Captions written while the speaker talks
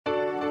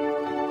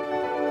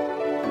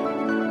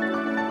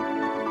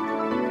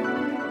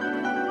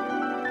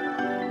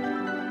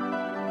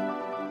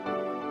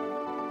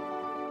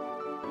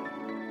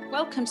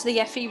Welcome to the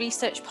FE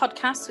Research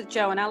Podcast with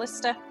Jo and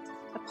Alistair,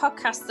 a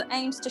podcast that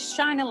aims to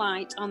shine a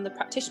light on the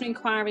practitioner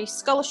inquiry,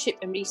 scholarship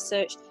and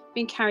research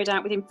being carried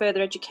out within further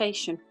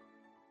education.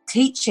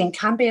 Teaching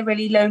can be a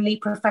really lonely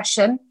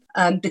profession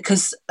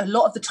because a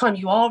lot of the time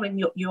you are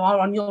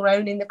on your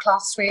own in the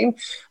classroom,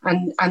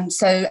 and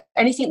so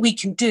anything we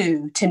can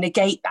do to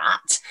negate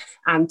that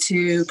and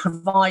to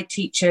provide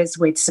teachers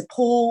with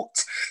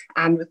support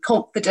and with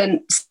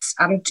confidence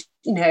and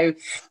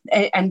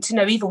and to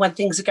know even when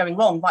things are going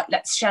wrong, right,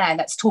 let's share,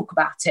 let's talk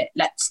about it,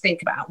 let's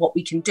think about what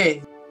we can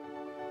do.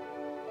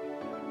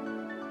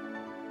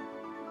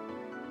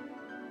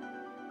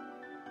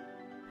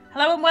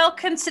 Hello and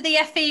welcome to the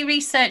FE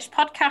Research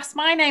Podcast.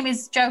 My name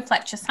is Jo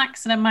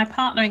Fletcher-Saxon and my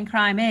partner in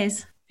crime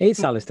is...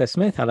 It's Alistair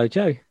Smith. Hello,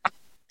 Jo.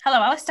 Hello,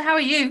 Alistair. How are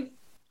you?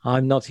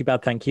 I'm not too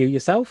bad, thank you.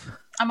 Yourself?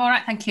 I'm all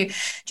right, thank you.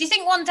 Do you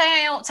think one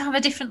day I ought to have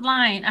a different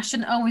line? I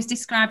shouldn't always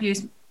describe you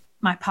as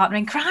my partner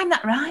in crime.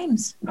 That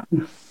rhymes.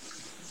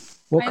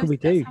 What can we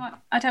do?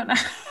 I don't know.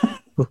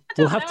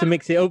 We'll have to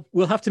mix it up.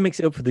 We'll have to mix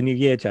it up for the new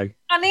year, Jo.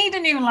 I need a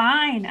new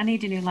line.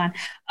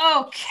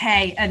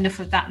 Okay,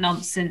 enough of that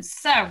nonsense.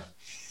 So,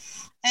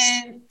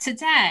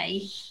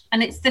 today,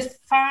 and it's the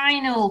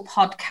final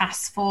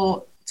podcast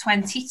for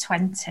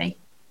 2020.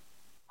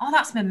 Oh,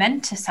 that's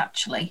momentous,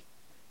 actually.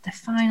 The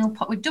final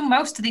we've done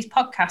most of these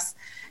podcasts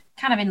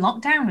kind of in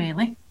lockdown,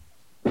 really,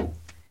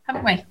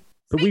 haven't we?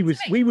 But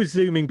we were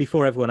Zooming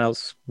before everyone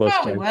else was.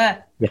 Oh, we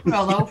were. Yeah. We're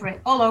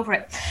all over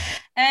it.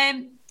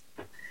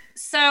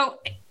 So,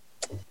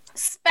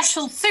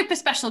 super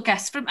special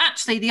guest from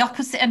actually the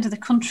opposite end of the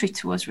country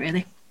to us,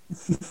 really.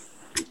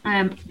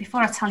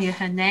 Before I tell you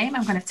her name,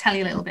 I'm going to tell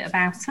you a little bit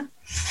about her.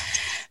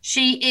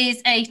 She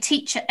is a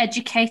teacher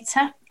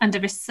educator and a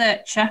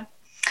researcher.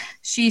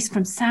 She's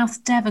from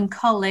South Devon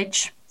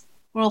College.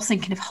 We're all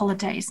thinking of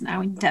holidays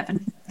now in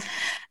Devon.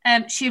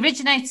 She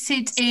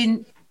originated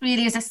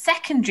really as a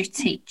secondary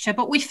teacher,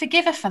 but we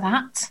forgive her for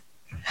that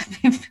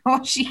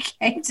before she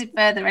came to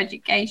further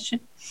education.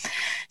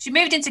 She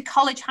moved into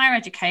college higher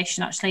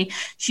education, actually.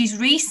 She's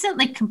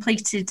recently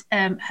completed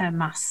her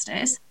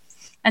master's,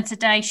 and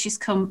today she's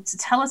come to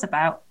tell us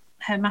about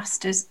her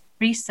master's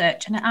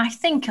research and I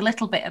think a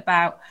little bit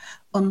about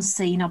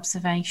unseen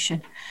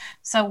observation.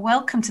 So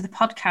welcome to the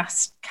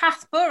podcast,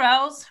 Kath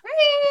Burrows.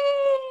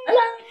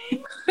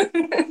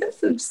 Hello.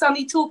 Some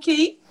sunny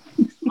Torquay.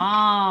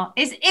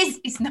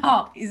 It's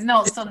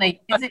not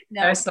sunny, is it?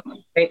 No, it's not.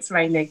 It's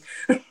raining.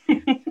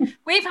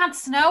 We've had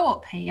snow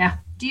up here.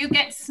 Do you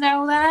get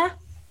snow there?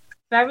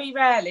 Very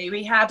rarely.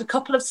 We had a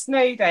couple of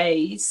snow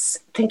days.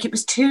 I think it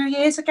was 2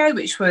 years ago,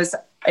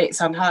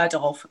 it's unheard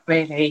of,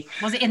 really.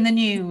 Was it in the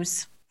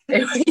news?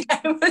 It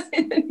was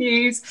in the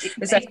news.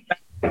 It's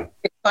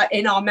like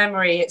in our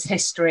memory, it's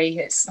history.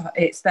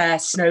 It's their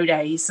snow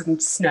days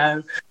and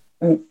snow.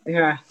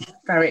 Yeah,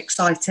 very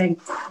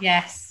exciting.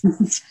 Yes.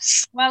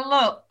 Well,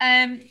 look,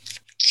 I'm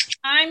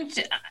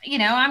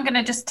going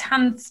to just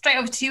hand straight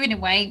over to you in a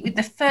way with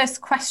the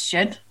first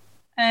question.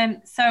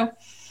 So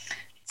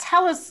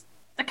tell us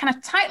the kind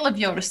of title of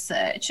your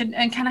research and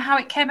kind of how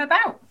it came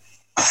about.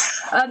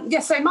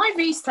 So my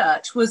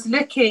research was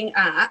looking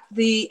at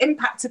the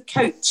impact of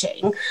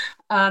coaching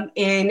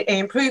in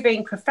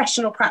improving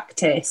professional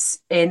practice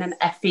in an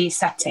FE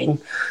setting.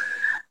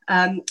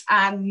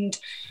 And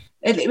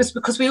it was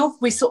because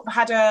we sort of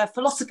had a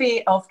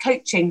philosophy of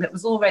coaching that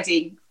was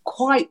already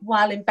quite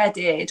well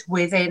embedded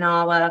within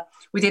our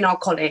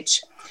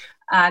college,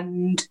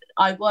 and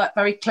I worked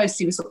very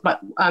closely with sort of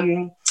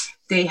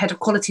the head of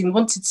quality. And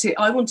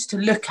I wanted to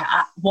look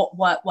at what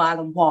worked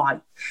well and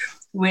why,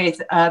 with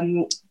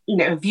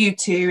a view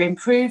to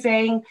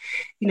improving,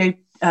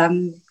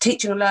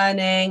 teaching and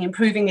learning,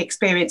 improving the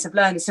experience of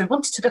learners. So we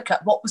wanted to look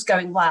at what was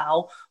going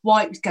well,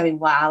 why it was going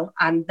well,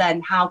 and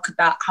then how could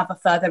that have a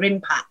further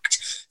impact.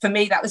 For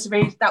me, that was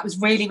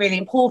really, really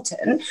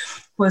important,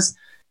 was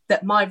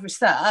that my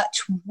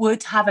research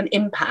would have an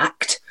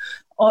impact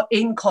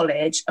in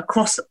college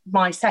across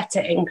my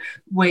setting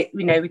with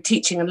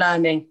teaching and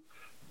learning.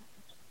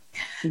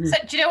 Mm-hmm. So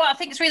do you know what I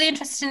think is really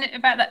interesting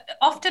about that?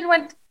 Often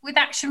with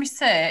action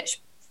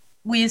research,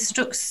 we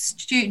instruct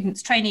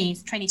students, trainee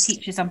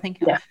teachers, I'm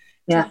thinking,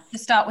 to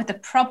start with the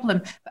problem.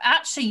 But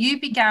actually, you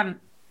began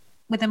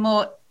with a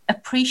more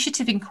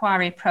appreciative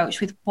inquiry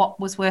approach with what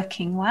was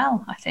working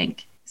well, I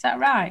think. Is that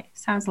right?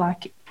 Sounds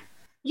like it.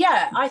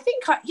 Yeah, I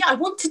think I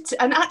wanted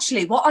to, and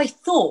actually what I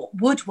thought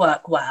would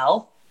work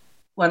well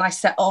when I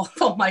set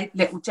off on my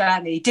little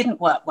journey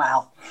didn't work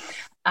well.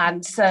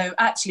 And so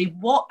actually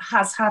what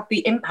has had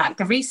the impact,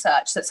 the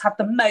research that's had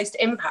the most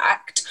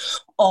impact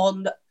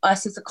on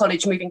us as a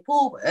college moving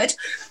forward,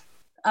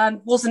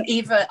 wasn't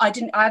even, I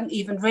hadn't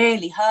even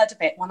really heard of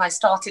it when I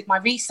started my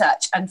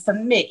research. And for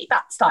me,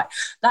 that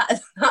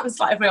was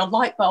like a real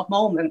light bulb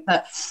moment,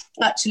 that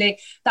actually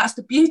that's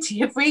the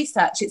beauty of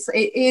research.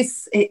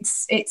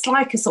 It's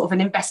like a sort of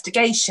an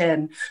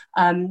investigation,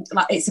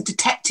 like it's a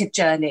detective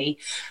journey.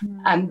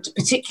 And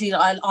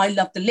particularly I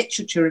love the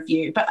literature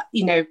review, but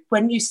you know,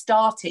 when you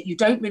start it, you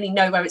don't really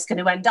know where it's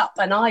going to end up,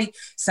 and I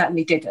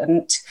certainly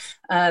didn't.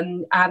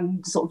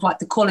 And sort of like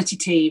the quality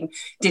team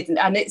didn't,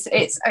 and it's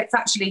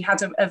actually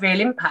had a real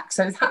impact.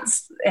 So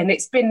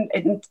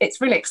it's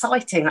really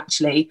exciting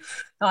actually.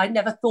 I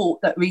never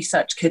thought that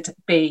research could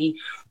be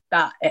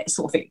that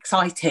sort of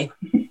exciting.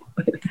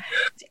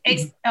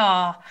 It's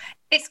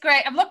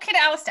great. I'm looking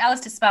at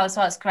Alistair Spell as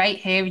well. It's great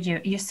hearing you.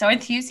 You're so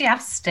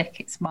enthusiastic.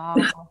 It's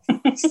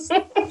marvelous.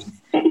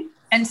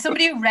 And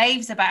somebody who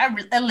raves about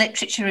a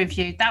literature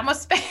review, that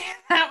must be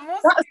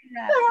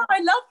I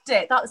loved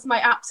it. That was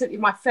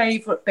my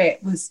favourite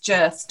bit, was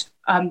just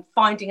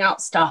finding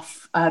out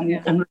stuff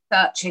and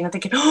researching and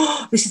thinking,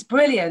 oh, this is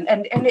brilliant.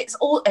 And it's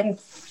all, and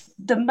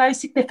the most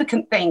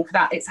significant thing for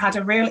that, it's had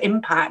a real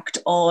impact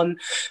on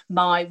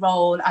my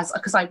role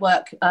because I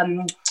work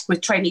with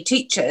trainee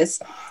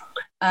teachers,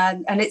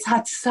 and it's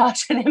had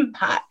such an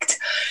impact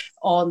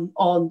on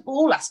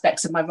all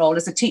aspects of my role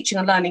as a teaching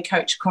and learning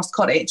coach across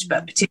college,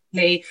 but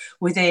particularly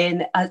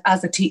within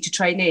as a teacher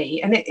trainee.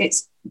 And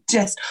it's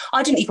just,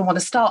 I didn't even want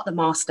to start the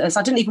masters.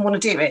 I didn't even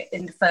want to do it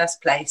in the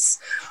first place.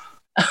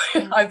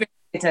 I really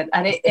didn't,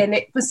 and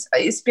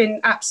it's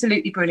been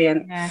absolutely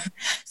brilliant. Yeah.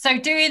 So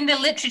doing the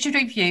literature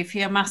review for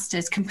your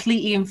masters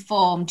completely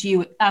informed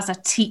you as a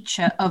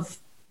teacher of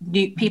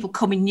new people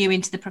coming new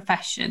into the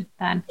profession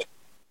then?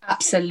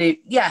 Absolutely,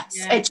 yes.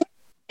 Yeah.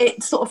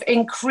 It sort of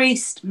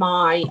increased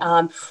my,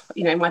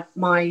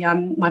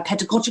 my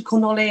pedagogical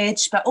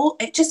knowledge, but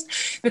it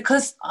just,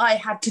 because I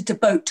had to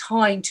devote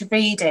time to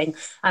reading.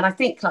 And I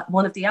think like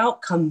one of the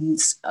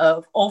outcomes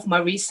of my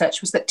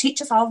research was that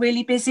teachers are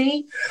really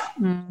busy.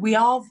 We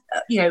are,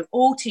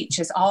 all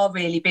teachers are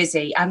really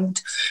busy, and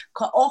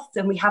quite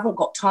often we haven't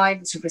got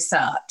time to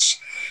research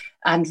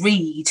and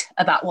read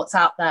about what's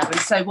out there. And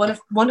so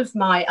one of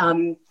my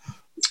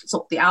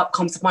sort of the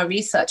outcomes of my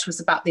research was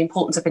about the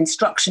importance of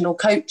instructional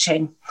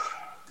coaching.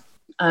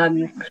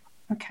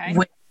 Okay.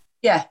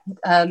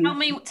 Tell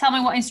me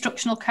what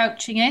instructional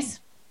coaching is.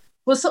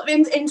 Well, sort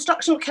of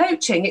instructional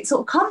coaching, it's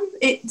got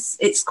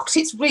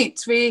its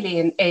roots really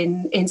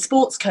in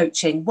sports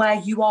coaching, where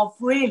you are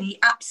really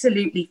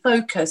absolutely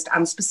focused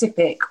and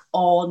specific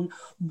on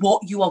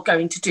what you are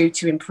going to do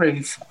to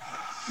improve.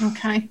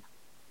 Okay.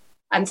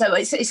 And so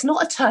it's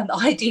not a term that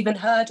I'd even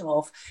heard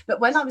of. But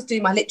when I was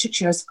doing my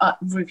literature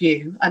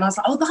review, and I was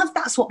like, oh,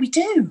 that's what we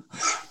do.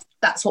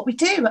 That's what we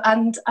do.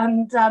 And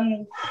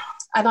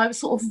I was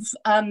sort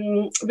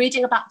of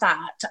reading about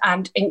that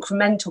and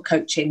incremental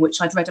coaching,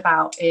 which I'd read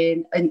about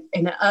in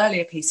an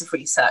earlier piece of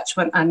research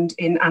and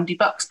in Andy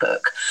Buck's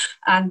book.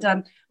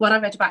 And when I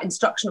read about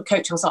instructional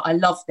coaching, I was like, I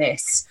love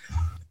this.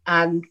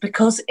 And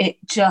because it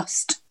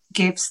just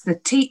gives the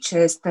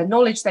teachers the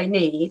knowledge they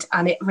need,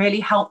 and it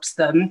really helps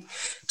them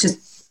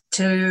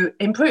to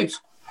improve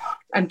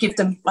and give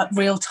them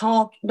real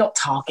not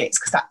targets,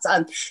 because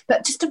that's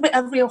but just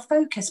a real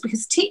focus,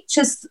 because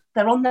teachers,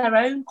 they're on their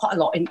own quite a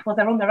lot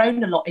they're on their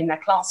own a lot in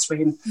their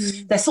classroom.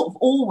 They're sort of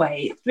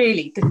always,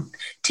 really, the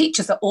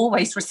teachers are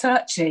always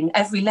researching.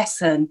 Every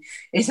lesson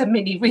is a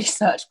mini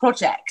research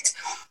project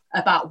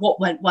about what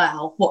went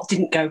well, what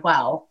didn't go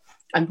well,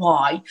 and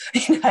why,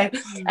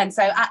 and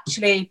so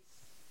actually,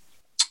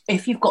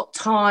 if you've got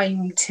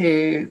time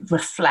to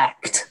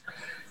reflect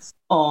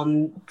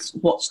on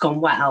what's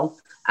gone well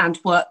and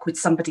work with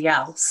somebody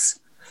else,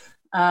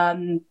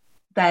 then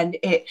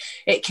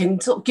it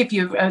can sort of give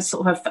you a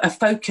sort of a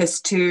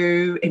focus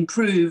to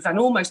improve and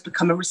almost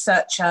become a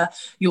researcher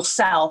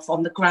yourself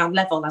on the ground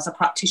level as a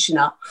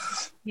practitioner.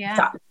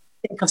 Yeah.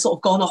 I think I've sort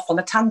of gone off on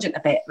a tangent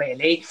a bit,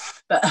 really.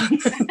 But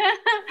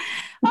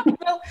okay,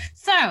 well,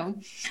 so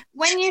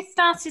when you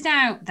started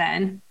out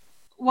then,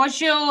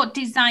 was your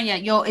desire,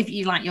 if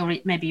you like your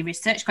maybe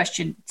research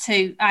question,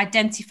 to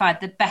identify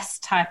the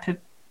best type of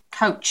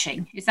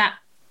coaching? Is that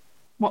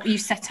what you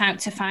set out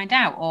to find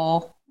out,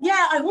 or?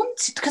 Yeah, I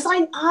wanted, because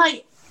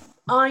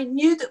I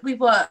knew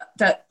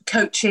that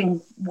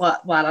coaching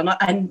worked well,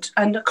 and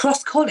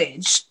across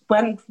college,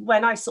 when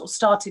I sort of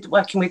started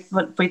working with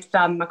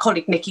my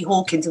colleague Nikki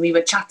Hawkins, and we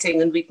were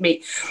chatting and we'd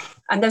meet,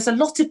 and there's a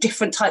lot of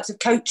different types of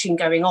coaching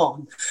going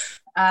on.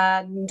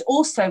 And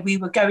also we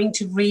were going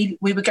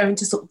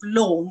to sort of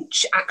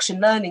launch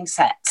action learning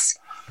sets.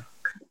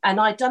 And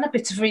I'd done a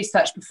bit of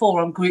research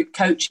before on group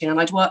coaching, and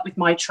I'd worked with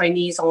my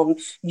trainees on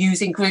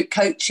using group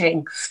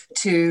coaching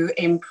to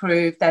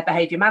improve their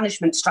behaviour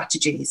management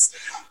strategies.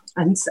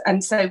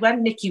 And so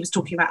when Nikki was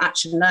talking about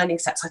action learning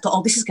sets, I thought,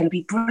 oh, this is going to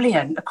be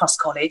brilliant across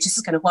college. This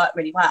is going to work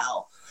really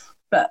well.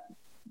 But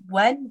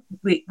when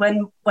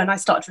I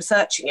started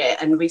researching it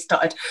and I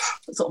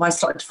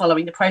started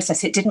following the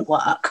process, it didn't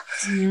work.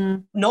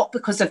 Not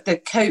because of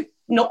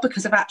not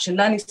because of action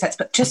learning sets,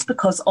 but just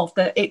because of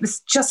it was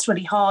just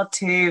really hard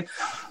to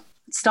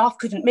staff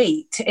couldn't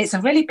meet. It's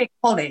a really big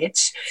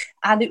college,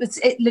 and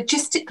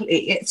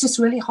logistically, it's just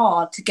really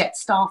hard to get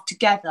staff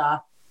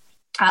together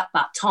at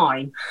that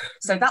time.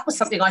 So that was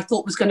something I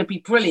thought was going to be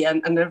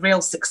brilliant and a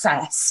real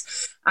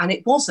success. And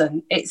it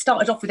wasn't. It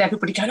started off with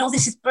everybody going, oh,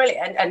 this is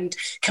brilliant, and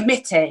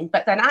committing.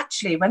 But then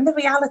actually, when the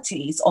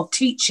realities of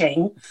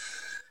teaching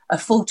a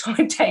full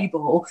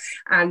timetable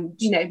and,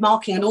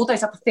 marking and all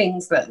those other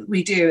things that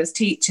we do as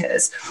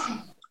teachers,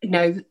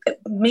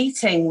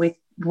 meeting with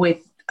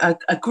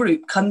a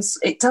group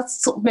it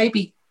does sort of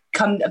maybe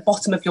come at the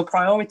bottom of your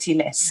priority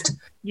list.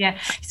 Yeah,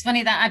 it's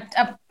funny that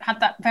I had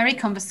that very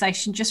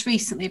conversation just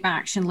recently about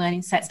action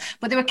learning sets,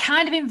 but they were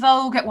kind of in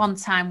vogue at one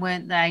time,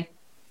 weren't they?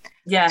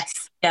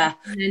 Yes, yeah.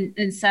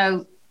 And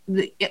so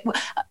I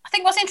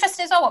think what's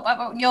interesting as well,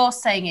 what you're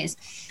saying is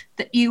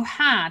that you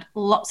had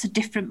lots of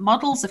different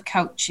models of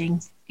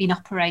coaching in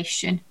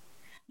operation.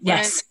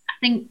 Yes. I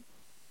think,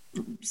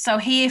 so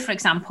here, for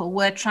example,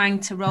 we're trying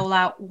to roll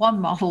out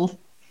one model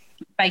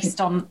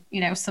based on,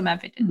 some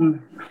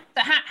evidence.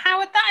 So how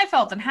had that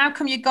evolved, and how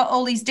come you got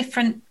all these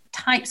different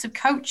types of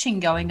coaching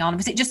going on?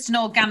 Was it just an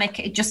organic,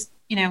 it just,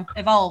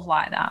 evolved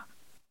like that?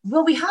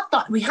 Well, we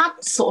had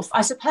sort of,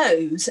 I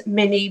suppose,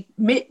 mini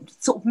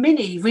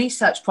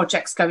research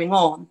projects going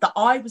on that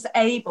I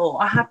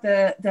had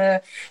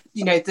the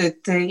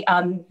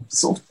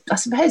sort of, I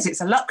suppose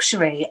it's a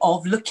luxury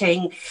of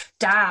looking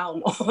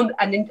down on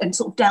and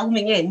sort of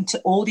delving into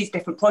all these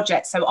different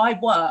projects. So I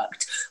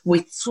worked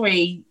with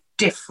 3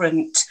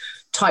 different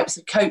types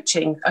of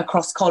coaching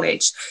across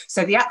college.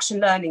 So the action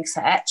learning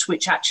set,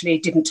 which actually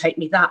didn't take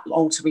me that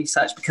long to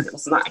research because it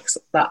wasn't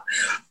that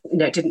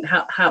didn't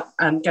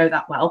go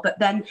that well. But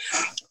then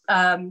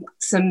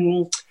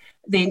the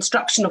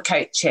instructional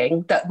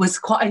coaching, that was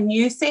quite a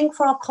new thing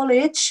for our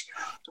college,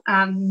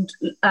 and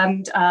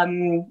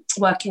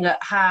working at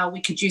how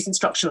we could use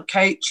instructional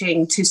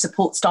coaching to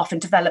support staff in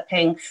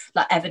developing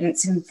like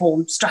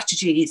evidence-informed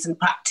strategies and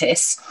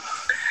practice.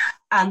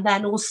 And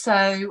then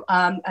also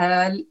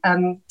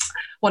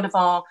one of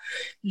our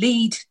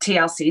lead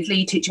TLCs,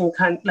 lead teaching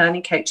and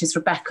learning coaches,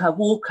 Rebecca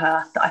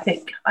Walker, that I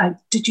think,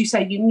 did you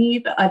say you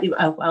knew? But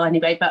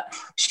anyway, but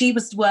she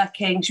was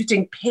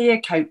doing peer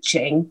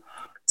coaching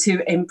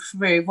to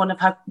improve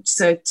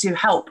to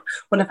help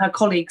one of her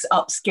colleagues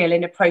upskill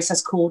in a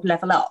process called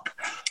Level Up.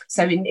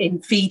 So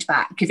in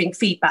feedback, giving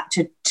feedback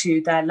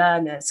to their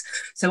learners.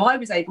 So I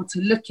was able to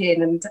look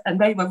in, and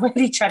they were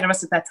really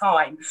generous with their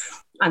time,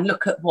 and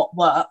look at what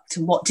worked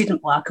and what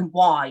didn't work and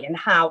why, and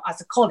how, as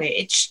a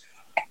college,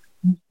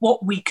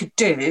 what we could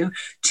do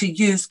to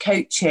use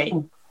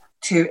coaching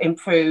to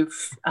improve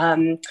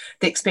the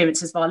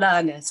experiences of our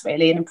learners,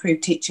 really, and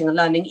improve teaching and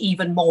learning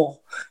even more.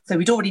 So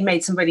we'd already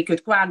made some really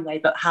good groundway,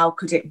 but how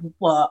could it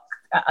work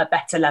at a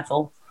better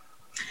level?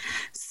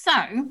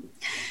 So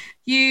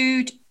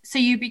you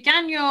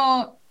began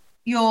your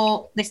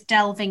this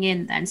delving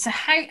in then. So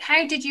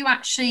how did you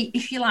actually,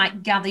 if you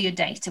like, gather your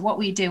data? What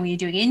were you doing? Were you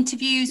doing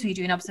interviews? Were you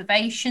doing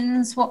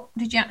observations? What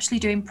did you actually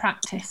do in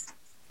practice?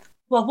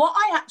 Well, what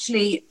I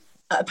actually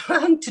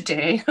planned to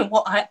do, and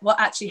what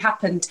actually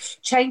happened,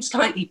 changed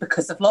slightly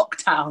because of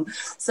lockdown.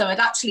 So I'd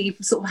actually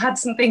sort of had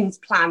some things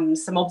planned,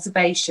 some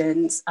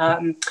observations,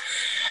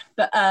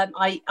 but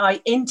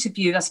I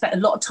interviewed. I spent a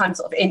lot of time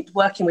sort of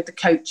working with the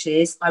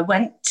coaches. I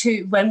went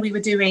to, when we were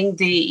doing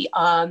the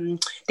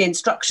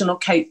instructional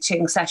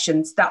coaching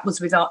sessions, that was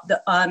with our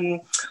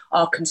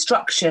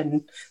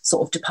construction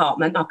sort of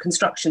department, our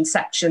construction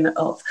section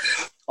of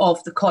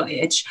the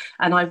college,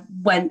 and I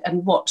went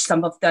and watched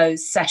some of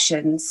those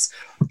sessions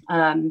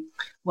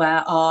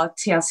where our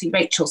TLC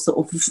Rachel sort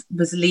of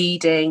was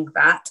leading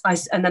that.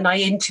 And then I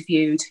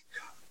interviewed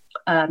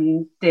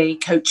the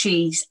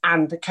coachees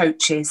and the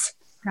coaches.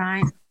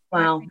 Right.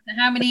 Wow. So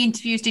how many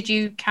interviews did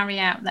you carry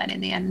out then in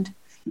the end?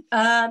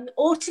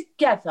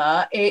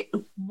 Altogether, it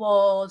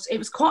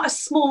was quite a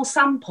small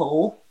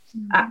sample,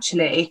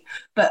 actually.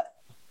 But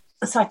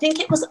so I think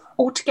it was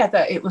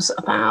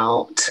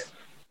about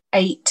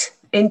 9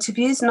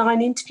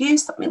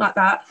 interviews, something like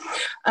that.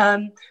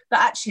 But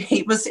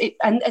actually,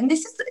 and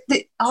this is,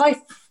 I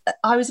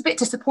was a bit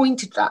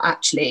disappointed that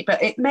actually,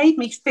 but it made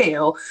me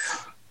feel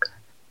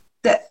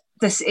that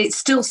it's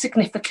still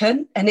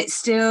significant and it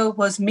still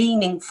was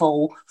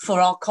meaningful for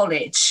our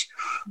college.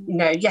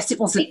 Yes, it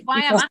wasn't.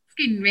 Why I'm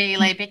asking,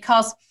 really,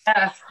 because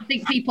I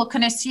think people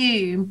can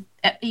assume,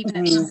 even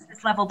at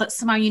this level, that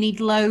somehow you need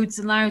loads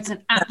and loads,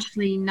 and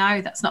actually,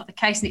 no, that's not the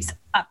case. And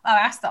I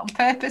asked that on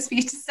purpose for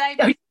you to say.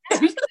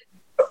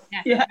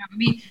 Yeah. I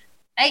mean,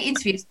 8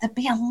 interviews, there'd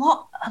be a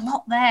lot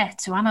there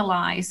to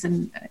analyse,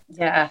 and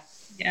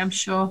I'm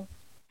sure.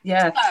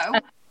 Yeah.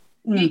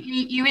 So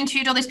you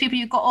interviewed all these people,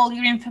 you got all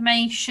your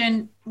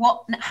information.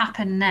 What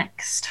happened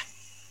next?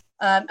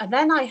 And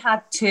then I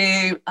had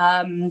to.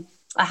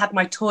 I had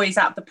my toys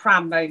out the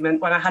pram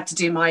moment when I had to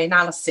do my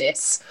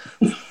analysis.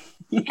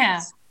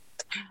 Yeah.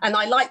 And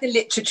I like the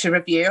literature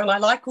review, and I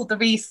like all the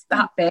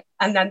that bit.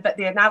 And then, but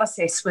the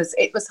analysis was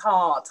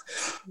hard.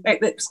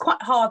 It was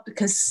quite hard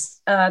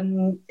because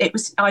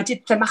I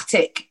did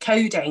thematic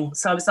coding,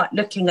 so I was like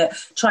looking at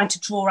trying to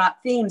draw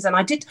out themes, and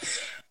I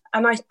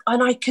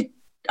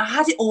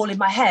had it all in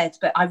my head,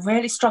 but I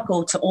really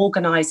struggled to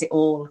organise it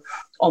all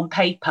on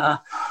paper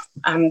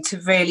and to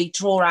really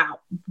draw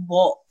out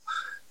what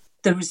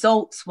the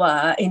results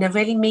were in a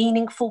really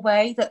meaningful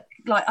way. That,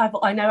 like,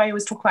 I know I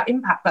always talk about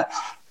impact, but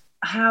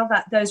how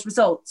those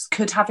results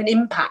could have an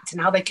impact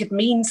and how they could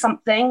mean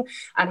something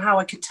and how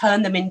I could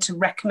turn them into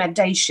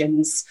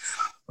recommendations.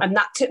 And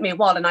that took me a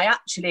while. And I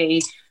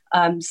actually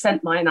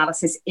sent my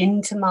analysis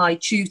into my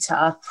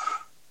tutor,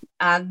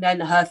 and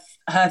then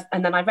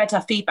and then I read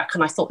her feedback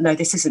and I thought, no,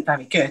 this isn't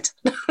very good.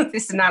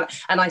 And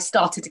I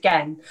started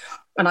again,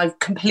 and I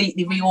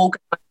completely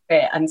reorganized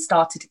it and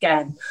started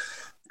again,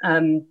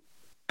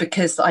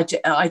 because I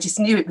just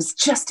knew it was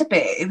just a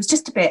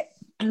bit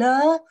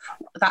blur,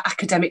 that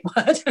academic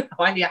word,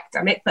 highly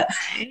academic,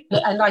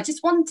 and I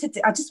thought,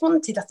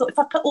 if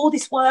I put all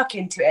this work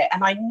into it,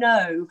 and I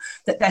know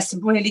that there's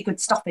some really good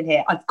stuff in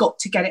here, I've got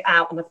to get it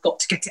out, and I've got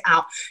to get it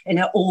out in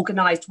an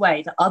organised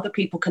way that other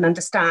people can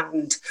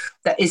understand,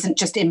 that isn't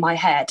just in my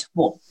head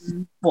what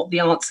the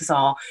answers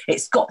are.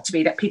 It's got to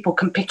be that people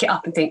can pick it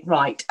up and think,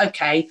 right,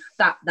 okay,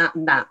 that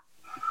and that.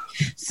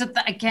 So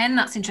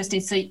that's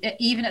interesting. So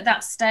even at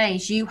that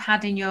stage, you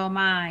had in your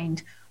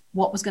mind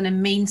what was going to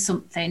mean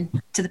something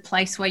to the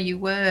place where you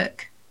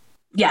work.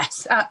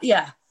 Yes,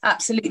 yeah,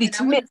 absolutely. And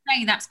I wouldn't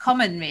say that's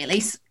common,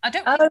 really. I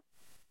don't think...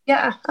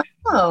 Yeah.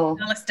 Oh.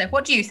 Alistair,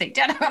 what do you think?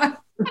 Do you know?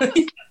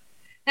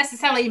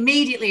 Necessarily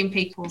immediately in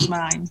people's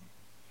mind.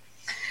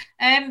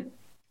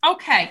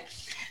 Okay,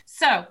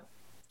 so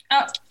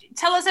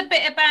tell us a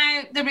bit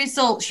about the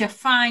results, your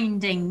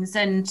findings,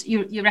 and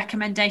your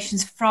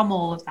recommendations from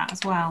all of that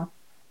as well.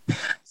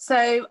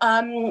 So,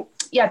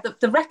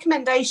 the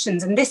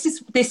recommendations, and this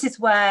is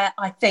where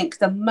I think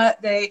the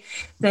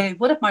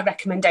one of my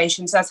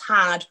recommendations has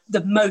had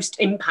the most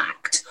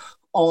impact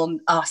on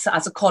us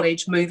as a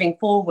college moving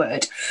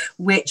forward,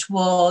 which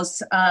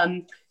was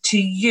to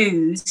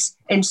use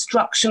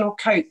instructional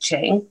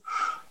coaching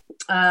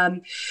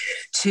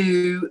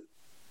to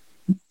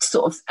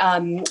sort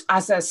of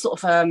as a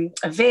sort of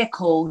a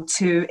vehicle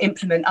to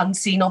implement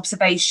unseen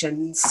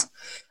observations,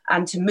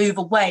 and to move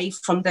away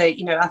from the,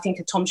 I think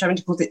Tom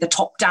Sherrington calls it the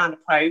top-down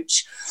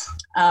approach,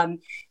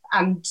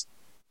 and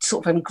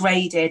sort of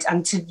graded,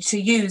 and to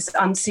use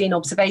unseen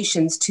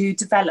observations to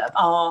develop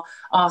our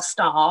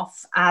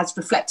staff as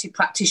reflective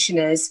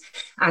practitioners.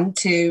 And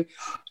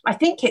I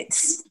think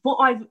it's what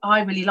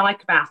I really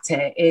like about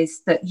it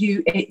is that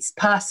it's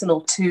personal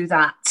to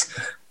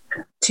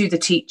the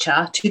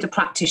teacher, to the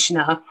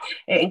practitioner.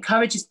 It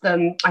encourages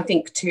them, I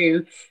think,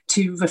 to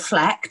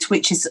reflect,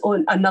 which is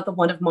another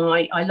one of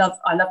my, I love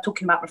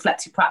talking about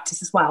reflective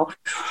practice as well.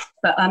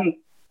 But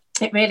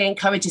it really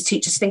encourages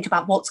teachers to think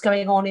about what's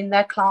going on in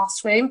their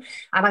classroom.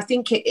 And I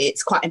think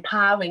it's quite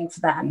empowering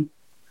for them.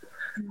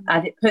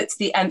 And it puts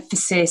the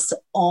emphasis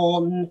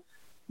on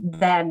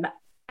them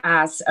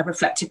as a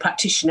reflective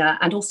practitioner,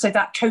 and also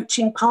that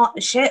coaching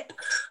partnership,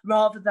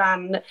 rather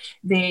than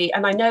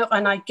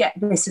and I get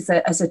this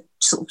as a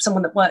sort of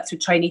someone that works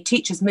with trainee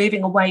teachers,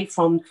 moving away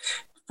from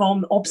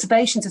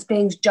observations as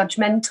being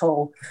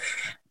judgmental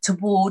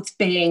towards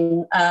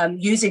being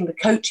using the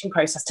coaching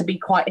process to be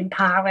quite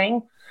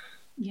empowering.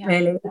 Yeah.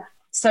 Really.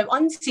 So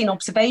unseen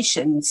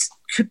observations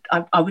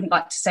I wouldn't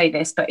like to say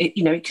this, but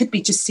it could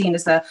be just seen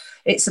as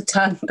it's a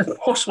term, a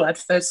posh word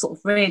for sort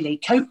of really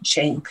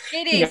coaching.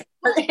 It is.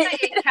 We'll say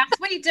it, Kath,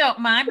 we don't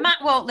mind.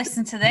 Matt won't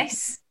listen to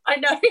this. I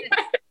know.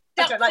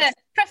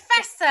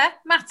 Professor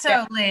Matt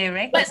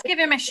O'Leary. Let's give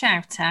him a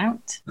shout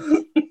out.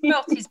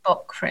 Wrote his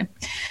book for him.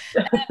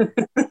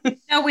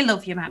 No, we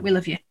love you, Matt. We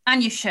love you.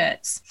 And your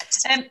shirts.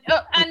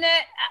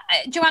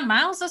 Joanne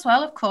Miles as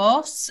well, of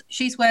course.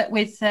 She's worked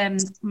with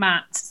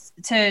Matt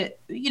to,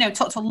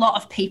 talk to a lot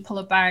of people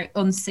about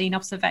unseen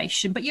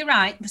observation. But you're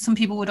right. Some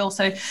people would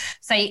also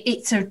say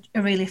it's a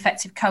really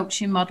effective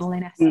coaching model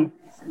in essence.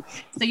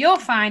 So your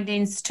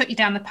findings took you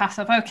down the path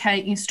of,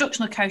 okay,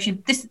 instructional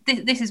coaching, this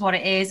is what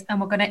it is, and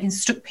we're going to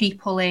instruct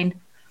people in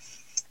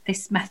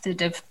this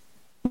method of...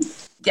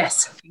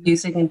 Yes,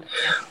 using...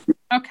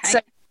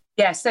 Okay.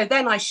 So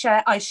then I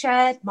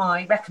shared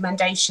my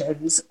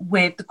recommendations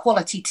with the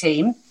quality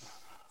team.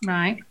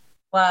 Right.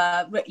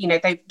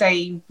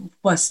 They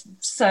were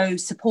so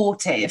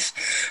supportive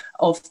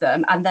of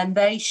them, and then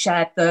they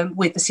shared them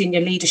with the senior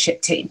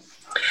leadership team.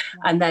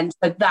 And then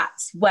so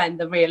that's when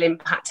the real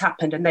impact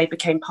happened, and they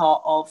became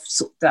part of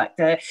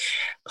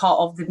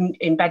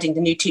embedding the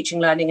new teaching,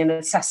 learning and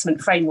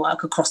assessment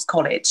framework across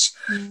college.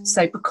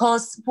 So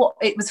because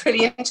it was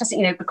really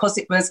interesting, because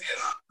they were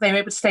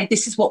able to say,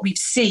 this is what we've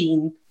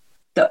seen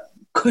that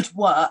could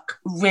work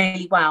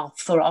really well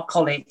for our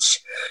college.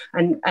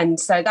 And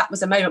so that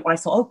was a moment where I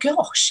thought, oh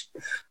gosh,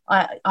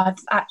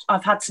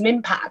 I've had some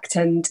impact,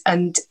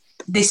 and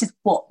this is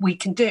what we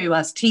can do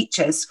as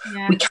teachers.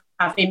 Yeah. We can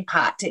have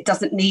impact. It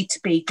doesn't need to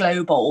be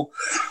global.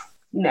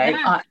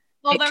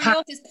 although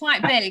yours is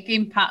quite big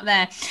impact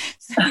there.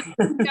 So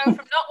you go from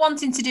not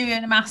wanting to do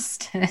a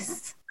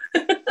master's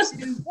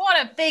to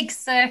what a big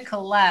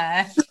circle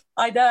there.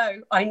 I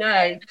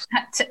know.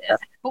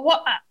 But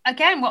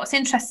what's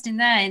interesting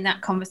there in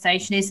that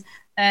conversation is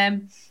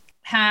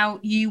how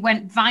you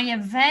went via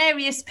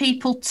various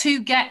people to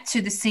get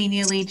to the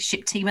senior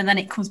leadership team, and then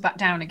it comes back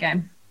down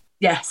again.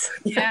 Yes.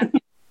 Yeah.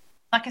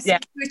 Like a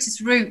circuitous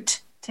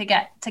route to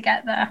get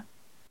there.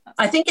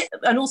 I think,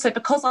 and also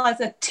because I was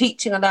a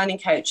teaching and learning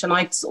coach, and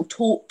I sort of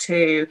talked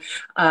to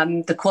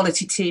the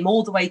quality team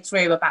all the way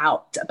through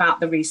about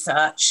the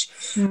research.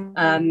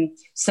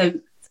 So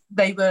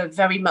they were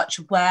very much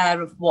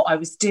aware of what I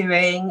was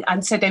doing,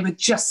 and so they were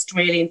just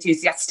really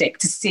enthusiastic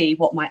to see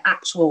what my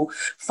actual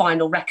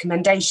final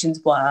recommendations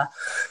were.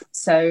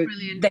 So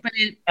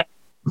brilliant.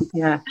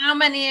 Yeah. How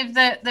many of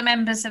the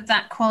members of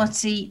that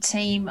quality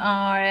team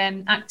are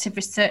active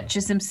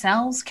researchers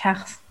themselves,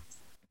 Kath?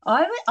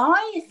 Well,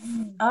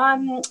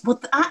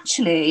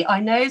 actually, I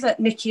know that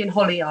Nikki and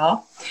Holly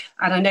are,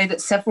 and I know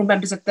that several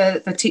members of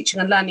the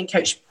teaching and learning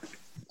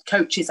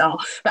coaches are.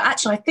 But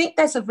actually, I think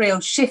there's a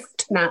real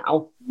shift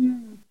now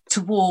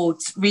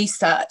towards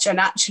research, and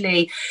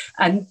actually,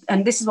 and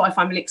this is what I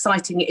find really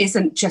exciting. It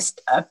isn't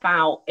just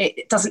about,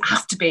 it doesn't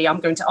have to be,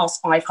 I'm going to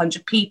ask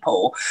 500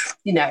 people,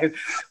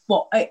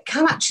 what it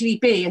can actually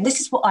be, and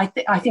this is what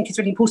I think is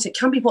really important. It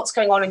can be what's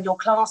going on in your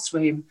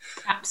classroom.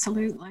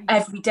 Absolutely.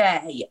 Every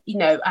day,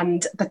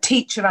 and the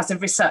teacher as a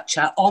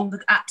researcher on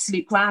the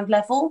absolute ground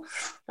level.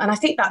 And I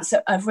think that's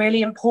a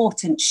really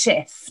important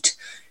shift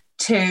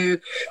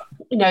to,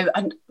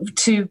 and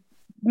to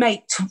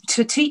make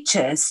to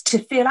teachers to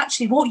feel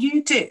actually what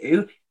you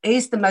do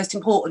is the most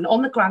important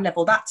on the ground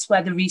level. That's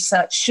where the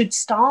research should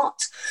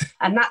start,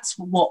 and that's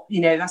what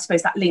I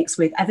suppose that links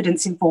with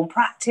evidence-informed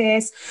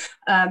practice.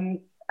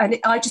 And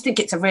I just think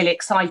it's a really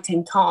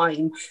exciting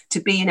time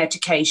to be in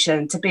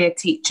education, to be a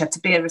teacher, to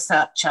be a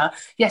researcher.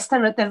 Yes,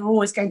 there are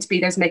always going to be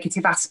those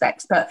negative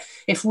aspects, but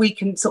if we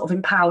can sort of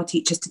empower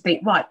teachers to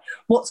think, right,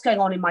 what's going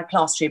on in my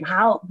classroom?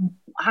 How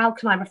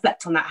can I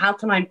reflect on that? How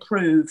can I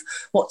improve?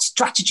 What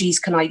strategies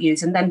can I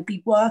use? And then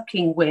be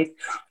working with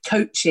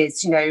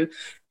coaches,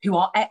 who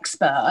are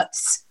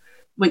experts,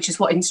 which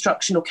is what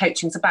instructional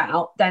coaching is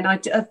about. Then I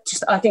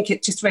think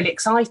it's just really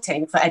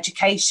exciting for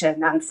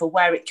education and for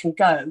where it can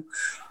go.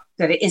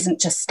 That it isn't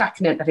just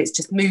stagnant, that it's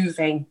just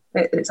moving.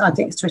 I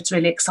think it's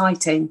really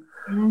exciting.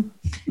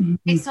 Mm-hmm.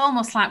 It's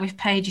almost like we've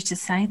paid you to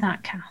say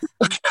that, Kath.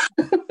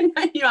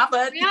 You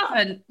haven't. We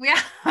haven't.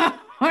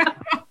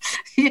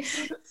 You're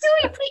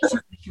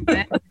preaching.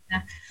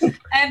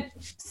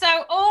 So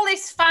all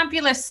this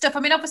fabulous stuff. I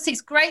mean, obviously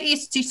it's great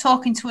you're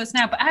talking to us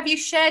now, but have you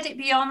shared it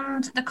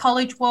beyond the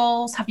college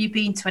walls? Have you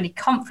been to any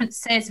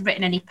conferences,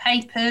 written any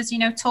papers,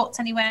 talked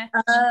anywhere?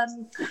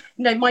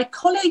 No, my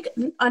colleague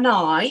and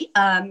I,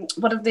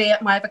 one of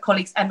my other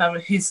colleagues, Emma,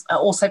 who's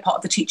also part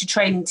of the teacher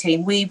training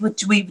team, we've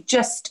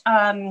just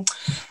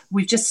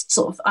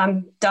sort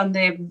of done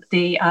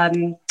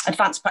the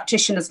advanced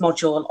practitioners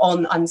module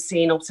on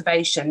unseen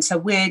observation. So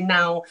we're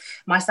now,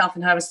 myself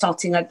and her are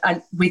starting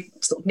with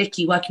sort of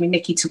Nikki, working with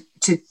Nikki to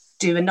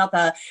do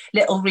another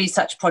little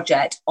research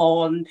project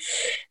on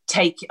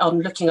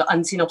looking at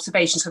unseen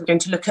observations. So we're going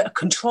to look at a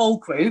control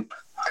group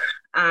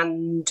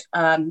and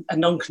a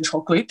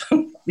non-control group,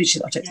 which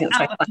I don't think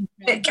that's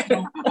very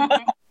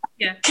funny.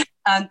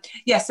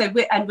 Yeah. So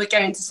we're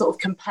going to sort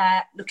of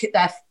look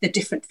at the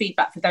different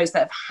feedback for those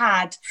that have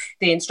had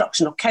the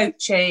instructional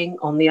coaching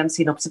on the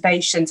unseen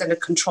observations and a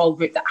control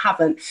group that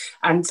haven't,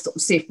 and sort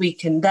of see if we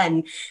can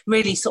then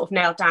really sort of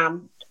nail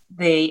down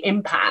the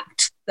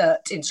impact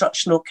that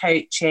instructional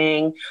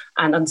coaching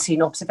and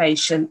unseen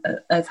observation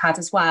have had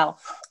as well.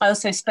 I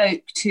also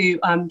spoke to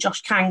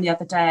Josh Kang the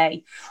other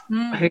day,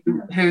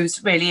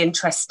 who's really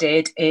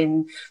interested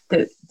in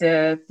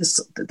the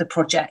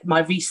project,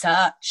 my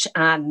research,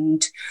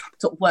 and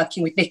sort of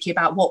working with Nikki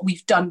about what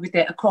we've done with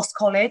it across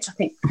college, I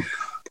think,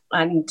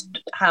 and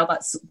how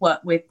that's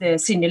worked with the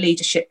senior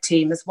leadership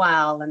team as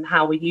well, and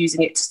how we're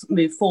using it to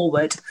move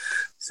forward.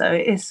 So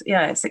it's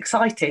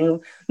exciting.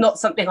 Not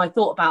something I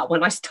thought about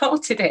when I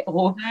started it.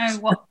 No,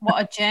 what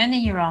a journey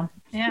you're on.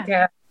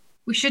 Yeah.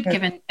 We should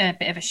give a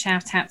bit of a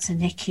shout out to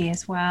Nikki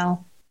as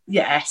well.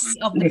 Yes.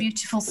 Of the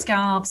beautiful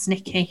scarves,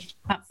 Nikki.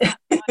 That's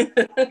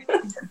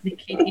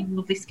Nikki in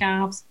lovely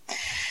scarves.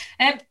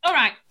 All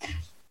right.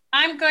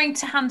 I'm going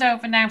to hand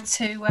over now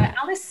to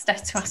Alistair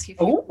to ask you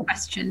a few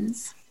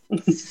questions.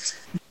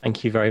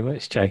 Thank you very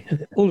much, Jay.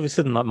 All of a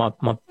sudden, like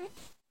my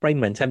brain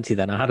went empty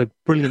then. I had a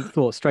brilliant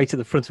thought straight at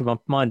the front of my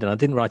mind and I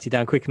didn't write it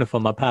down quick enough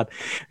on my pad,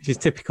 which is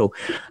typical.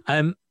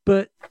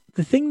 But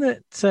the thing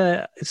that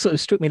sort of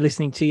struck me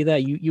listening to you there,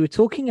 you were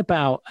talking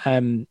about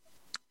kind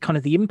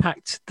of the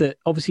impact that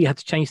obviously you had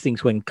to change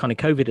things when kind of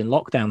COVID and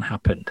lockdown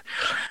happened.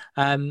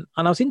 And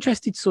I was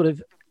interested sort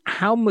of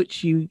how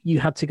much you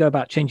had to go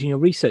about changing your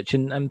research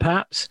and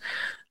perhaps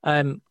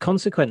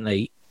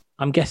consequently,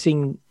 I'm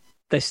guessing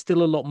there's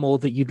still a lot more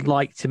that you'd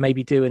like to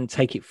maybe do and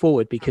take it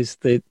forward, because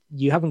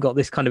you haven't got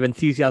this kind of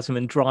enthusiasm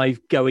and drive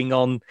going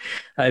on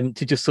to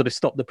just sort of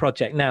stop the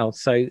project now.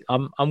 So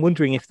I'm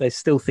wondering if there's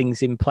still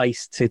things in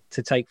place to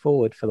take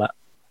forward for that.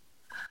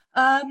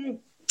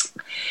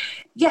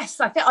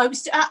 Yes, I think I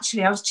was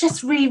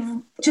just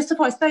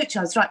before I spoke to you,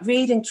 I was like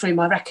reading through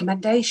my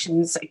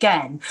recommendations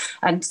again,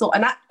 and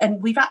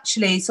we've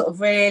actually sort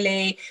of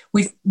really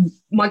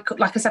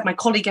like I said, my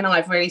colleague and I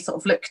have really sort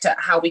of looked at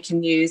how we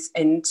can use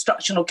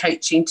instructional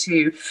coaching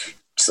to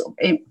sort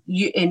of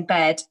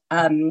embed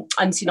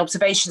unseen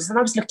observations. And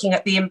I was looking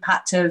at the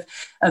impact of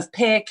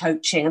peer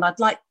coaching, and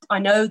I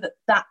know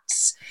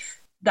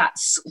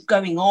that's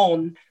going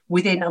on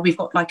within. We've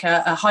got like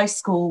a high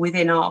school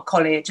within our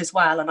college as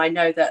well, and I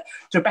know that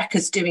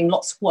Rebecca's doing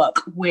lots of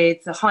work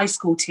with the high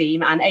school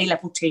team and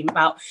A-level team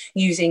about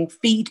using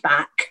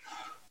feedback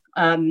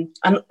and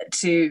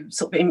to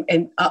sort of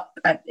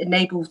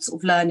enable sort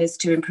of learners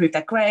to improve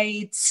their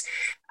grades.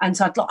 And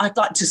so I'd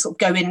like to sort of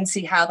go in and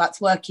see how that's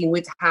working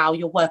with how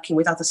you're working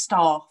with other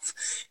staff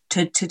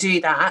to do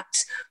that,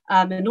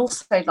 and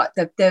also like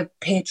the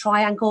peer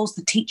triangles,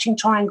 the teaching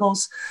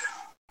triangles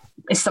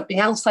is something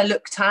else I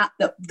looked at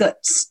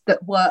that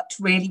worked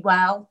really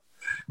well.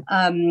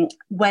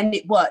 When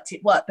it worked,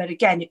 but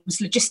again, it was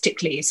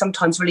logistically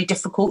sometimes really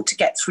difficult to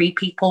get 3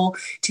 people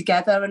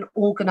together and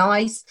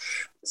organise.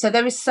 So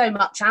there is so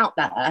much out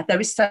there. There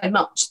is so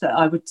much that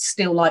I would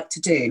still like to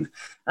do.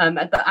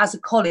 But as a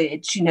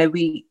college,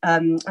 we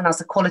and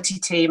as a quality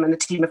team and a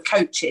team of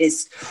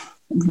coaches,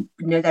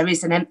 there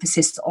is an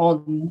emphasis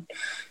on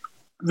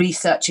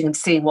researching and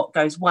seeing what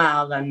goes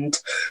well and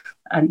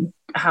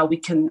how we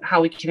can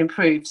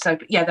improve. So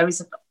yeah, there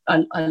is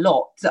a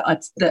lot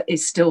that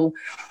is still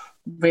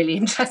really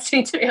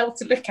interesting to be able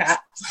to look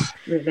at,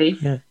 really.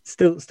 Yeah,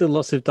 still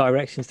lots of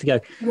directions to go.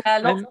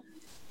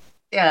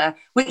 Yeah,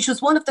 which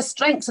was one of the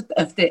strengths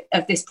of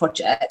this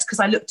project, because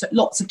I looked at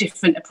lots of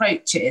different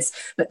approaches,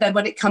 but then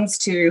when it comes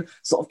to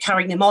sort of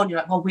carrying them on, you're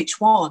like, well, which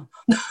one?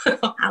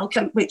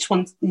 Which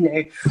one?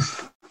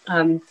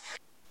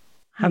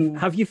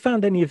 Have you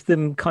found any of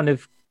them kind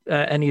of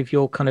any of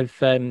your kind of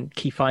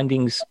key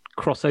findings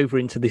cross over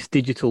into this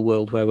digital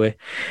world where we're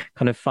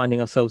kind of finding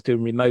ourselves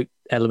doing remote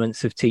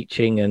elements of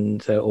teaching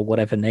and or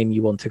whatever name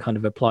you want to kind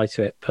of apply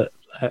to it? But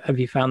have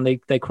you found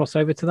they cross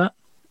over to that?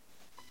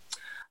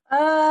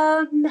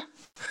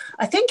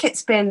 I think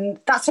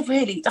that's a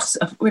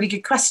really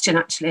good question,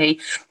 actually,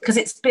 because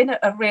it's been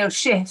a real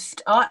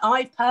shift.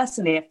 I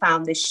personally have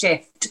found this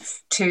shift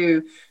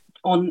to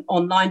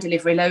online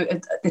delivery.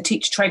 The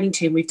teacher training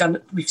team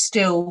we've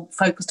still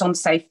focused on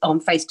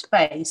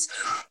face-to-face,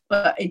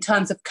 but in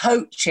terms of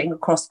coaching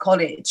across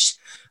college,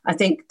 I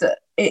think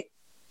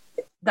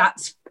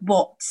that's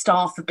what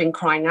staff have been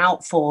crying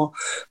out for,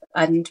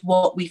 and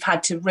what we've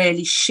had to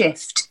really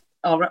shift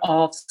our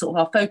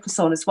focus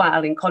on as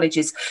well in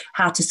colleges,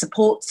 how to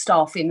support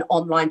staff in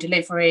online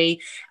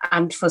delivery.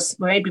 And for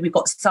maybe we've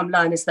got some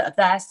learners that are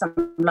there,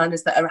 some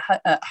learners that are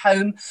at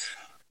home,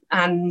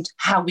 and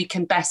how we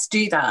can best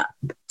do that.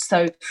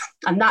 So,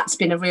 and that's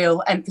been a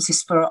real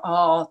emphasis for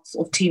our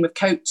sort of team of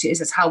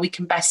coaches, is how we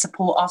can best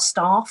support our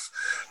staff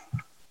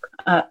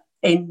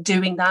in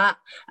doing that.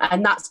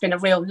 And that's been a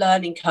real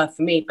learning curve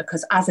for me,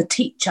 because as a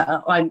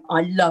teacher,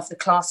 I love the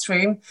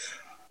classroom.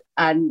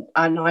 And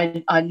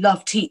I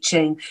love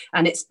teaching,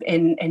 and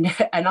and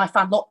I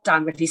found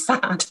lockdown really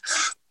sad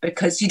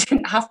because you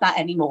didn't have that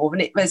anymore.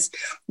 And it was,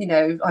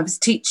 I was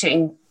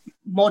teaching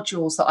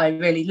modules that I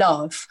really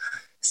love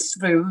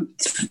through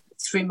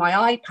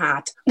my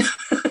iPad.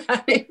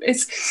 And it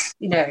was,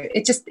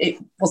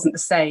 it wasn't the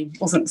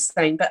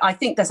same. But I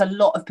think there's a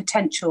lot of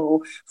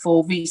potential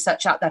for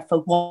research out there for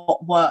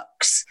what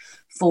works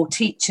for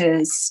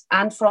teachers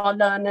and for our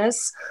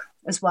learners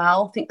as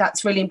well. I think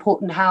that's really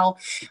important.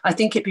 I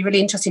think it'd be really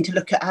interesting to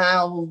look at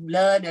how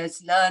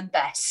learners learn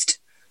best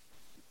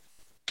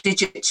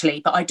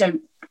digitally, but I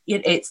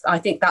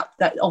think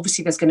that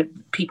obviously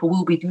people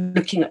will be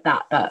looking at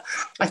that, but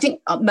I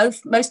think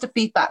most of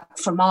feedback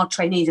from our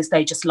trainees is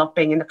they just love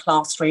being in the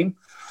classroom,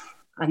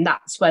 and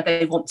that's where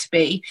they want to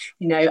be.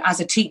 As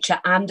a teacher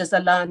and as a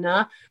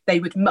learner, they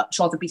would much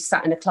rather be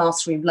sat in a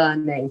classroom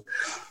learning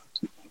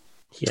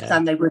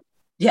than they would.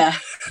 Yeah,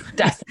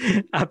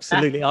 definitely.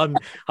 Absolutely.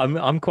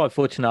 I'm quite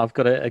fortunate. I've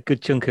got a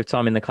good chunk of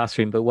time in the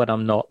classroom, but when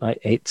I'm not,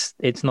 it's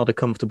not a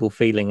comfortable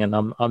feeling, and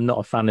I'm not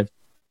a fan of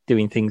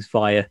doing things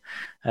via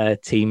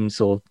Teams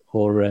or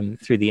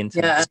through the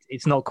internet. Yeah.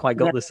 It's not quite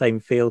got the same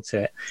feel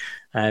to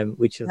it,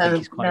 which I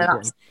think is quite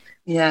important.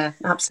 Yeah,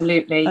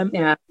 absolutely.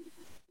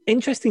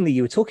 Interestingly,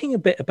 you were talking a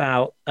bit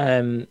about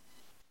kind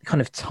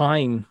of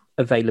time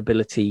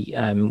availability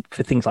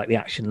for things like the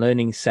action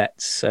learning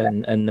sets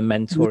and the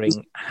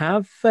mentoring.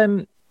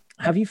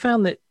 Have you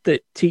found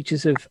that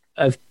teachers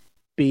have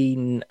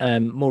been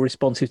more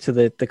responsive to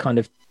the kind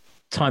of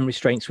time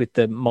restraints with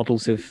the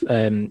models of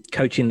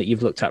coaching that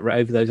you've looked at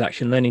over those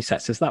action learning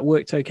sets? Has that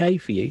worked okay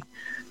for you?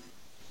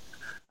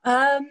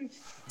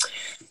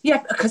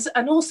 Yeah,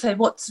 and also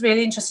what's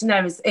really interesting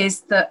there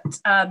is that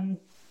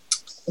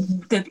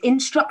the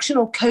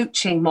instructional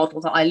coaching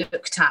model that I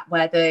looked at,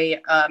 where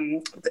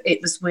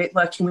it was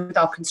working with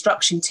our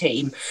construction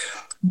team.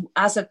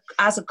 As a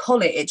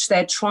college,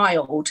 they're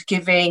trialled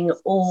giving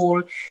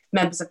all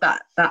members of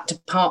that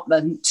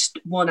department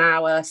 1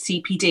 hour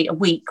CPD a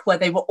week, where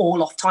they were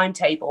all off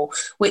timetable,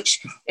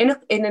 which in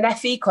an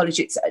FE college,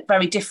 it's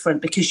very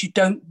different, because you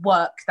don't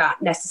work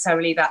that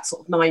necessarily that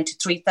sort of 9 to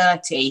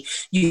 3:30.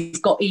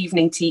 You've got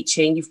evening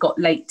teaching, you've got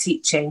late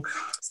teaching.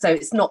 So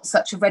it's not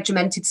such a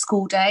regimented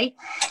school day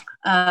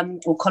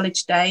or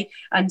college day.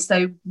 And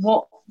so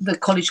what the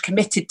college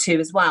committed to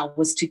as well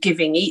was to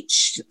giving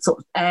each sort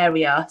of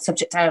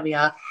subject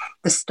area,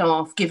 the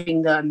staff,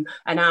 giving them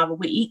an hour a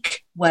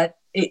week, where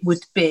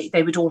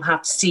they would all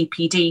have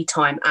CPD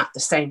time at the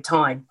same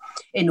time,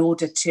 in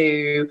order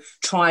to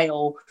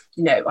trial,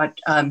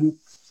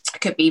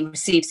 could be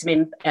receive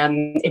some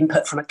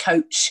input from a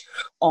coach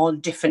on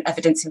different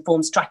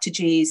evidence-informed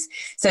strategies.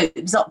 So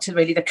it was up to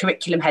really the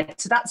curriculum head.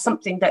 So that's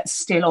something that's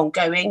still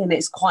ongoing, and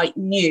it's quite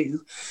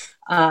new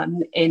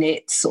in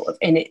its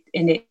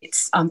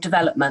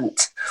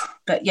development.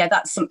 But yeah,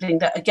 that's something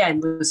that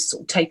again was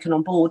sort of taken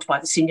on board by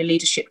the senior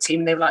leadership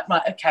team. They were like,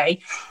 right, okay,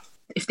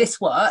 if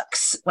this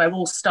works, where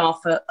all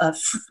staff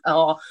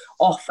are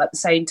off at the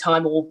same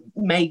time or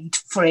made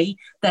free,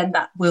 then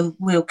that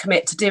we'll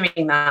commit to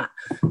doing that.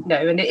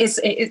 And it's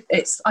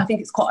I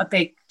think it's quite a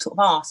big sort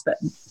of ask, but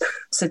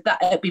so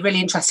that it'd be really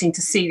interesting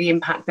to see the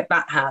impact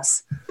that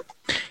has.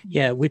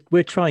 Yeah,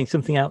 we're trying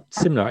something out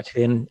similar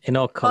actually in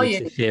our college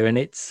this year, and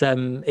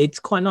it's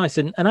quite nice.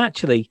 And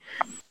actually,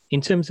 in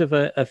terms of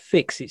a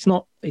fix, it's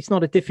not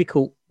a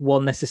difficult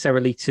one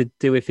necessarily to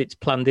do if it's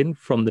planned in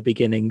from the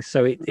beginning.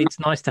 So it's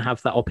nice to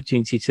have that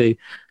opportunity to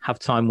have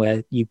time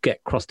where you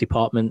get cross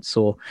departments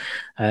or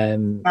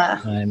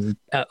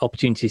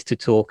opportunities to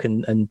talk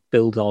and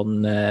build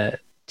on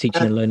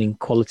teaching and learning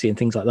quality and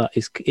things like that.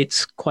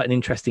 It's quite an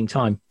interesting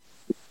time.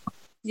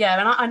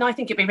 Yeah, and I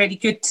think it'd be really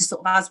good to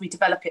sort of, as we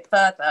develop it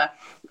further,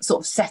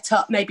 sort of set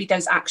up maybe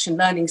those action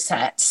learning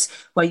sets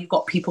where you've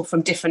got people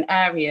from different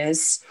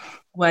areas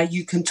where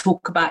you can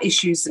talk about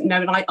issues. And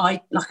I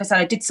like I said,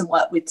 I did some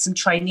work with some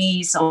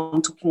trainees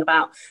on talking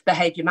about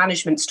behaviour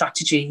management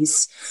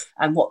strategies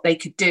and what they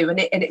could do. And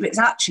it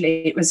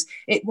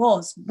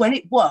was when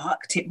it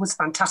worked, it was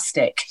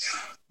fantastic.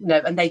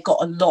 And they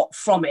got a lot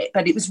from it,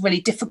 but it was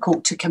really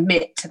difficult to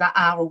commit to that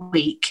hour a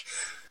week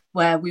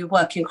where we were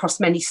working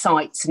across many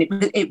sites, and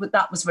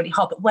that was really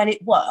hard. But when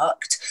it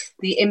worked,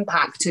 the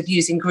impact of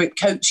using group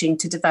coaching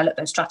to develop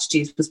those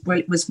strategies was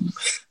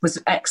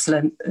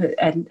excellent,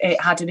 and it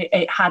had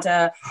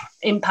a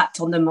impact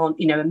on them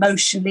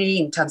emotionally,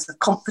 in terms of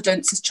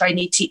confidence as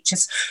trainee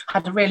teachers,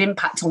 had a real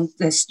impact on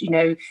this,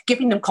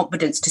 giving them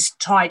confidence to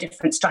try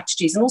different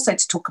strategies, and also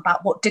to talk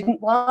about what didn't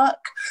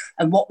work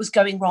and what was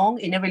going wrong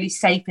in a really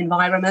safe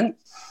environment.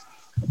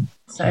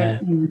 So,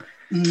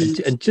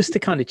 and just to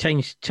kind of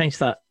change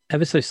that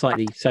ever so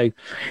slightly. So,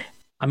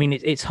 I mean,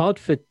 it's hard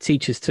for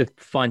teachers to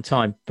find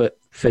time, but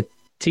for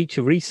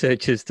teacher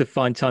researchers to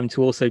find time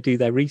to also do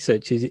their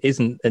research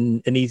isn't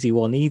an easy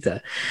one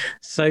either.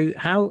 So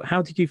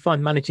how did you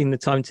find managing the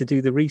time to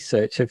do the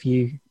research? Have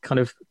you kind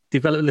of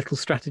developed little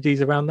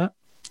strategies around that?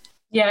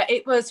 Yeah,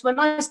 it was when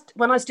I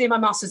was doing my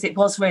masters, it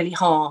was really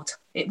hard.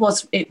 It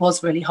was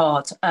really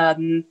hard.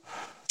 And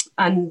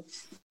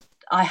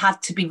I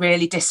had to be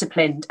really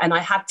disciplined, and I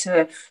had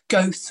to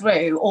go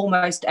through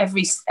almost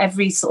every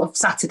sort of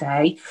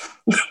Saturday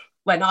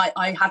when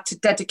I had to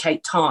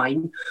dedicate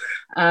time,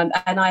 and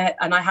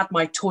I had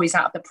my toys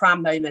out of the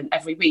pram moment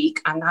every week,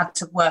 and had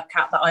to work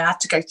out that I had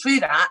to go through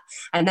that,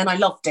 and then I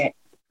loved it.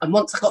 And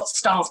once I got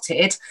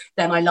started,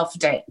 then I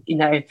loved it,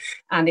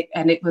 and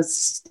it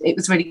was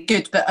really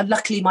good. But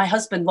luckily, my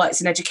husband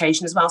works in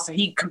education as well, so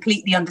he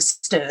completely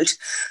understood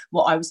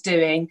what I was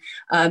doing.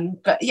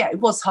 But yeah, it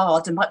was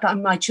hard. And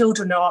my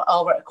children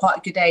are at quite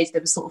a good age.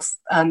 They were sort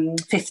of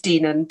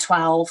 15 and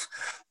 12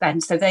 then,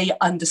 so they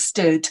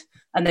understood.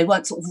 And they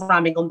weren't sort of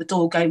ramming on the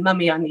door going,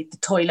 "Mummy, I need the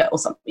toilet," or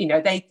something.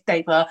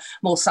 They were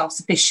more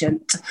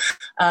self-sufficient.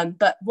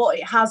 But what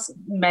it has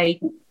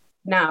made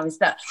now is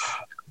that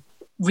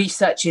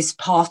research is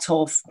part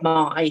of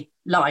my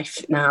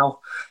life now.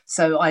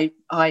 So I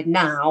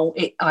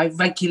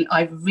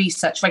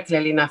research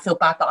regularly, and I feel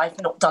bad that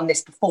I've not done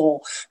this before.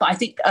 But I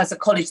think as a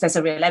college, there's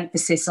a real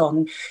emphasis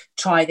on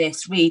try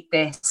this, read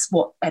this,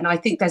 and I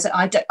think there's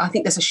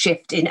a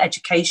shift in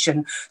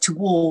education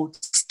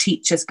towards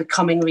teachers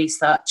becoming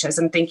researchers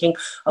and thinking,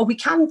 oh, we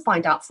can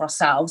find out for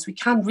ourselves, we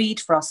can read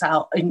for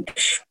ourselves, and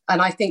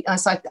I think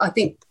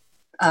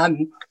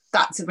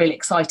that's a really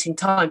exciting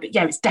time. But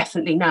yeah, it's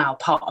definitely now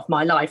part of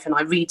my life, and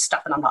I read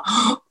stuff and I'm like,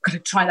 oh, I'm going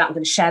to try that, I'm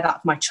going to share that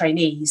with my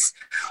trainees,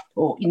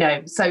 or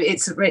so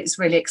it's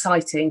really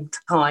exciting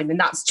time. And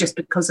that's just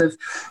because of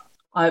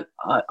I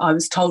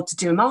was told to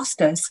do a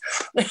master's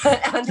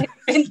and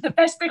it's the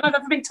best thing I've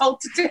ever been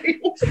told to do.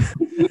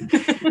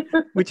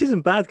 Which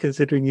isn't bad,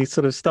 considering you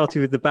sort of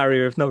started with the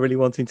barrier of not really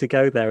wanting to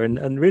go there,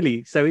 and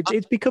really, so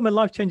it's become a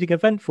life-changing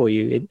event for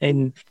you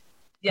in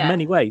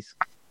many ways.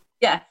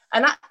 Yeah,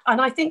 and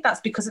I think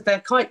that's because of the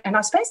kind, and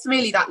I suppose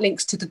really that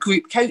links to the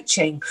group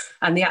coaching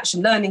and the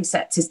action learning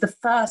sets. Is the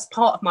first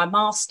part of my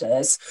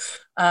masters.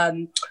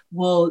 I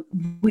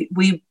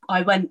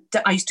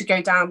used to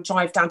drive down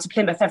to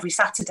Plymouth every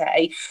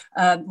Saturday.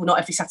 Well, not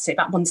every Saturday,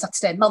 about one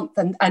Saturday a month,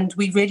 and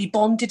we really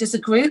bonded as a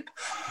group.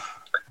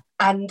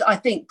 And I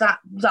think that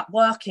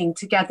working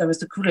together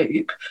as a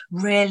group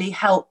really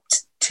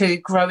helped to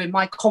grow in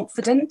my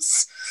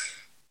confidence.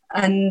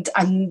 And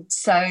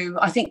so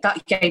I think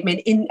that gave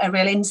me a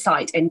real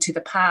insight into the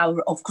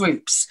power of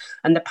groups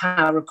and the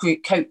power of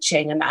group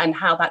coaching and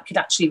how that could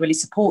actually really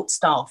support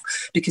staff,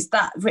 because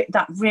that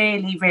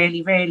really,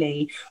 really,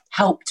 really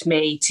helped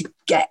me to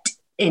get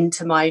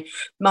into my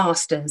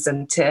masters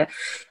and to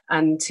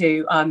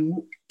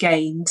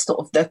gain sort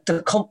of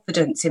the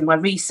confidence in my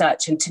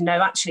research and to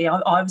know actually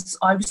I was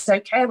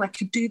okay and I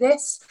could do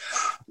this,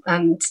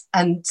 and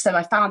so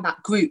I found that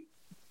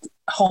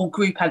whole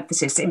group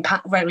emphasis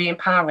very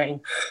empowering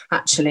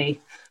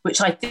actually,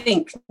 which I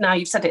think now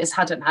you've said it has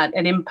had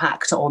an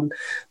impact on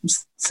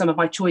some of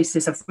my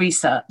choices of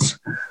research.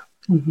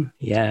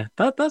 Yeah,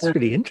 that's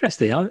really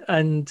interesting.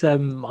 I'm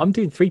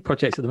doing 3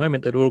 projects at the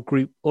moment that are all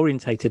group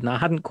orientated, and I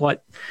hadn't quite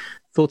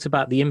thought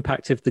about the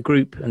impact of the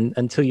group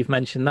until you've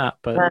mentioned that,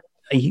 but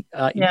it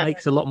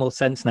makes a lot more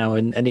sense now,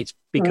 and it's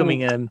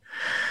becoming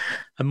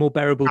a more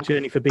bearable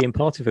journey for being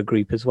part of a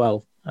group as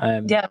well.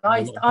 I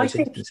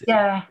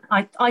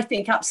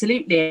think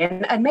absolutely,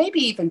 and maybe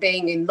even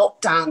being in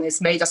lockdown has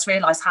made us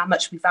realise how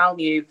much we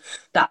value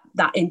that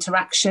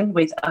interaction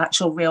with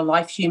actual real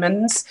life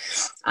humans,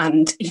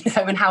 and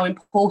and how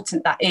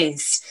important that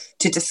is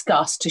to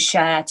discuss, to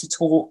share, to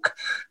talk,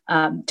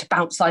 to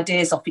bounce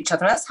ideas off each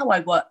other. That's how I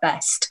work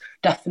best,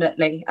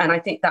 definitely, and I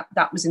think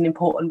that was an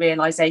important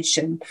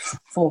realisation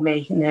for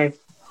me.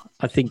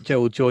 I think Joe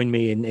will join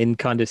me in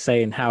kind of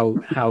saying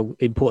how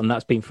important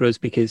that's been for us,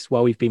 because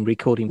while we've been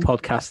recording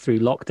podcasts through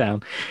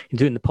lockdown, and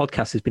doing the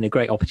podcast has been a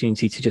great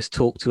opportunity to just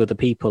talk to other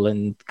people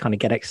and kind of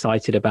get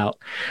excited about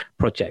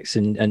projects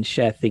and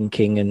share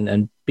thinking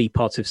and be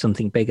part of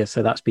something bigger.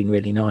 So that's been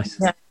really nice.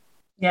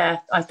 Yeah,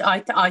 I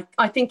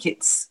think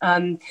it's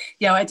I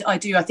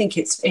do. I think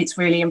it's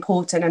really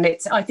important, and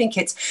I think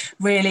it's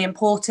really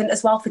important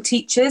as well for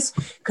teachers,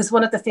 because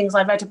one of the things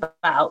I read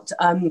about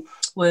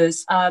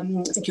was I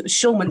think it was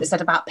Shulman that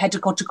said about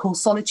pedagogical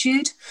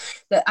solitude,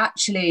 that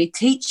actually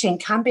teaching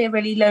can be a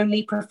really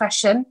lonely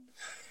profession.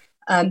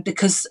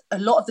 Because a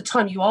lot of the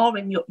time you are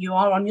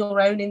on your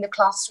own in the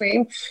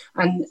classroom,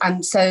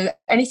 and so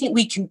anything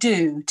we can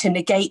do to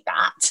negate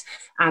that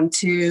and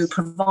to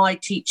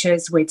provide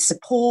teachers with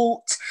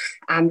support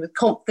and with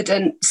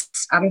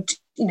confidence, and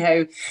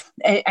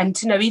and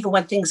to know even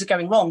when things are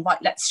going wrong,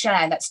 right, let's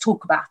share, let's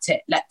talk about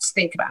it, let's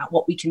think about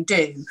what we can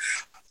do.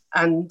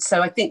 And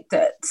so I think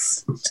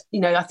that's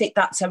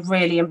a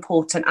really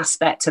important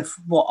aspect of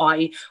what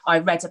I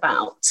read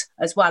about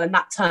as well. And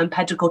that term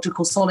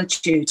pedagogical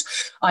solitude,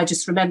 I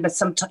just remember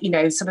some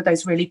of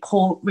those really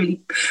poor,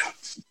 really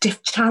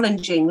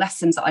challenging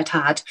lessons that I'd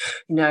had,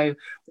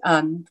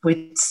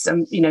 with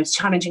some,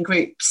 challenging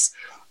groups,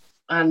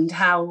 and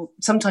how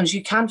sometimes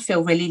you can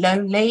feel really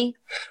lonely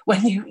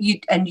when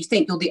you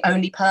think you're the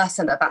only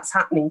person that's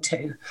happening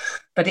to,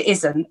 but it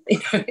isn't.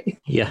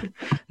 Yeah,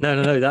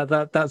 no,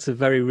 that's a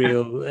very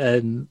real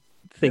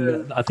thing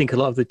that I think a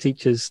lot of the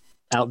teachers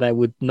out there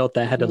would nod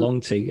their head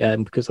along to,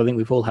 because I think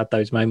we've all had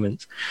those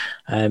moments.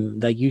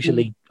 They're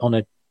usually on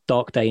a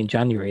dark day in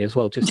January as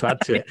well, just to add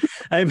to it.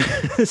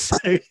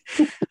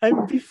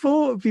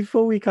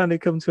 Before we kind of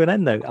come to an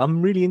end though, I'm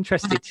really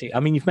interested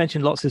you've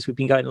mentioned lots as we've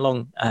been going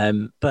along,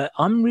 but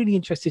I'm really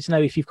interested to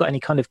know if you've got any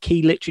kind of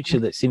key literature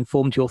that's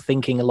informed your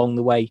thinking along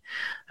the way,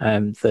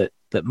 that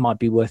might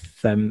be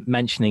worth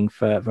mentioning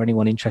for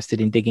anyone interested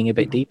in digging a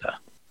bit deeper.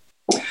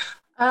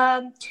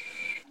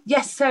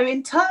 Yes, so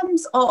in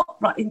terms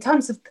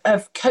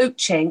of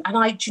coaching, and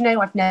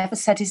I've never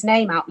said his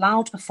name out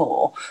loud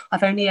before.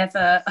 I've only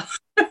ever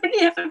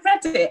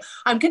read it.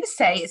 I'm going to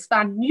say it's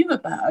Van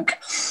Nieuwenburg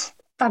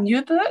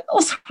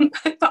or something,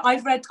 but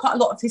I've read quite a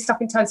lot of his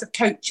stuff in terms of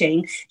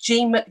coaching.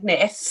 Jean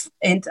McNiff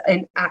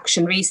in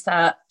action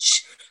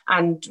research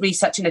and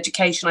research in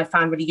education I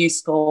found really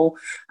useful.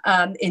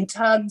 In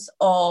terms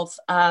of,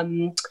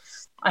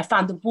 I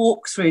found the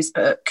Walkthroughs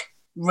book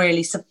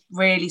really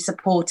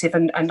supportive,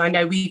 and I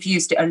know we've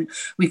used it a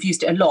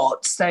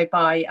lot. So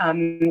by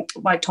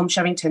Tom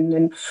Sherrington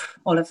and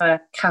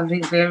Oliver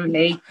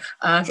Cavalieri,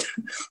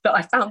 but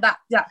I found that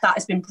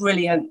has been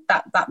brilliant.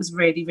 That was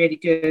really, really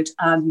good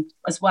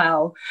as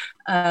well.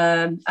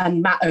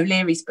 And Matt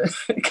O'Leary's book,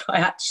 I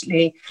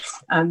actually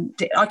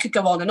I could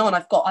go on and on.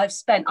 I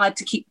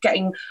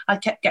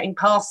kept getting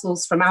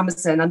parcels from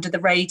Amazon under the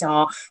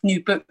radar.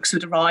 New books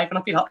would arrive, and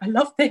I'd be like, I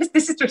love this.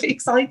 This is really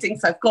exciting.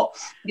 So I've got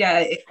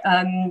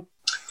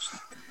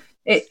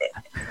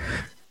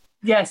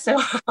so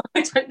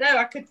I don't know.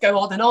 I could go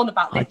on and on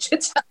about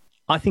literature.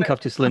 I think I've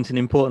just learned an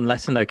important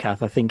lesson though,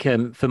 Kath. I think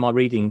for my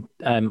reading,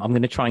 I'm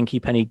going to try and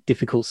keep any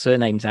difficult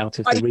surnames out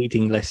of the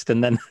reading list.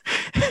 And then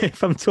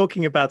if I'm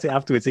talking about it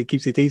afterwards, it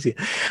keeps it easier.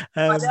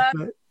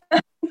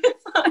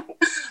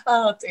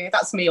 Oh dear,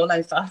 that's me all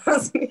over.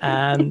 That's me.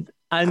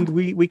 And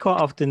we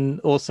quite often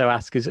also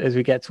ask as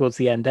we get towards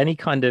the end, any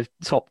kind of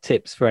top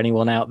tips for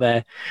anyone out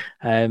there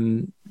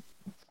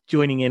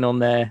joining in on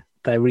their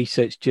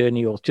research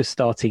journey, or just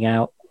starting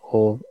out,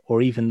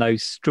 or even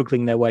those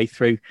struggling their way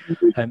through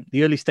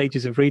the early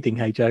stages of reading.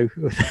 Hey, Jo.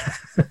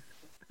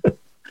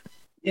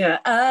 Yeah.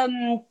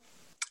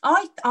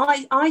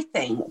 I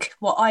think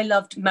what I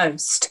loved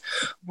most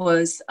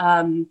was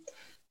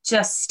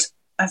just,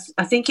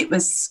 I think it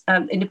was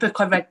in a book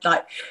I read,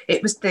 like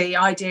it was the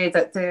idea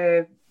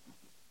that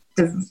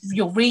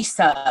your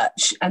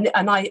research and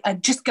I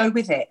just go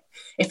with it.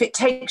 If it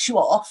takes you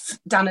off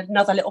down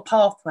another little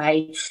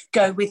pathway,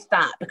 go with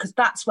that, because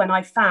that's when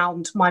I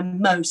found my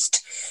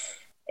most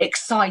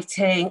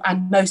exciting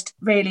and most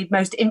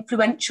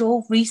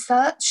influential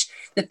research,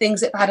 the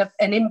things that had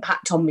an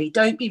impact on me.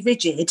 Don't be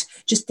rigid,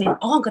 just think,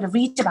 oh, I'm going to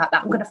read about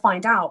that, I'm going to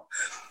find out,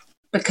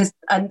 because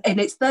and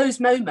it's those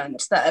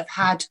moments that have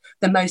had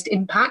the most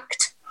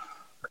impact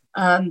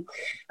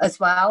as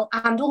well.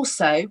 And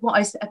also what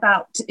I said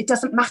about, it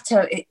doesn't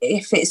matter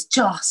if it's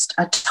just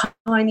a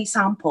tiny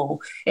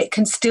sample, it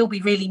can still be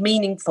really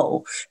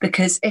meaningful,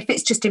 because if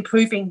it's just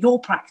improving your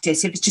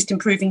practice, if it's just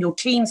improving your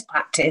team's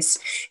practice,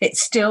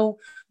 it's still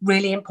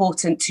really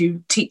important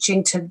to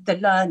teaching to the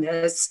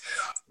learners,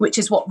 which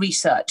is what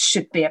research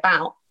should be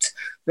about,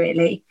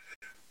 really.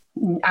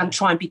 And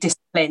try and be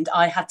disciplined.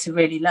 I had to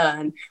really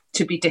learn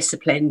to be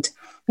disciplined.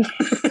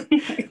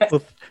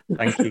 Well,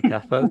 thank you,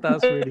 Kath.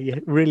 That's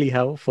really, really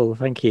helpful.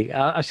 Thank you.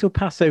 I shall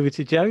pass over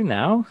to Jo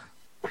now.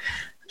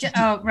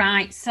 Oh,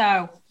 right.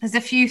 So there's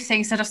a few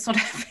things that I've sort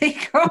of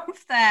picked up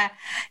there.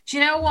 Do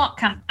you know what,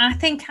 Kath? I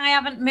think I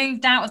haven't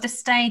moved out of the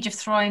stage of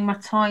throwing my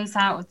toys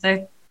out of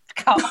the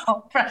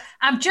car.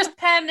 I'm just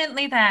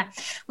permanently there.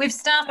 We've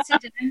started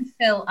an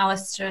infill,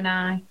 Alistair and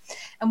I,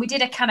 and we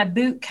did a kind of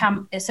boot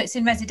camp. So it's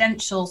in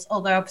residentials,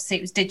 although obviously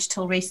it was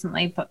digital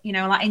recently, but, you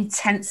know, like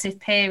intensive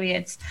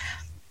periods.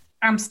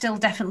 I'm still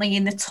definitely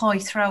in the toy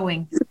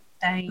throwing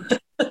stage,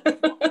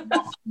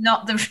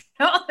 not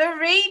the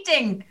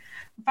reading.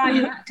 I'm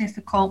finding that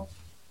difficult.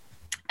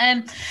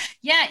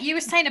 Yeah, you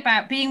were saying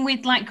about being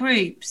with like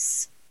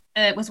groups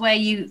was where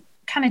you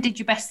kind of did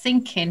your best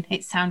thinking,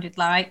 it sounded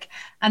like,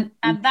 and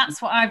that's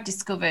what I've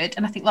discovered,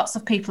 and I think lots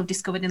of people have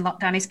discovered in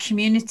lockdown, is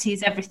community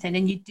is everything,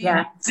 and you do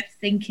your best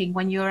thinking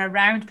when you're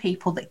around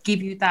people that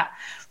give you that.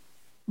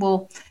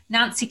 Well,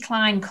 Nancy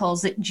Klein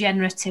calls it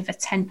generative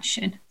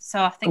attention.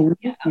 So I think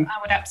I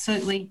would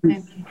absolutely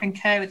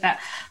concur with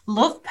that.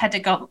 Love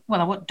pedagogy.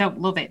 Well, I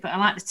don't love it, but I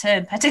like the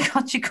term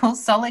pedagogical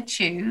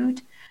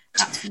solitude.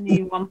 That's a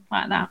new one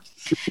like that.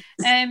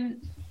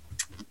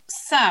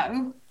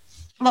 So,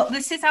 look,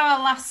 this is our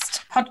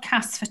last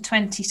podcast for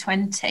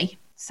 2020.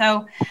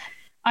 So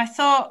I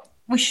thought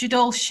we should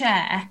all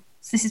share.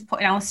 So this is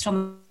putting Alistair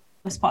on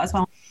the spot as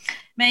well.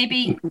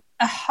 Maybe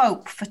a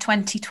hope for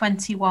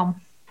 2021.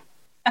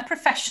 A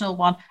professional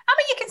one. I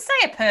mean, you can say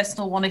a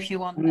personal one if you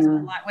want, as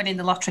well, like winning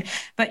the lottery.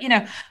 But, you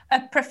know, a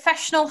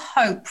professional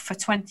hope for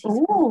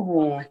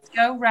 2021. Let's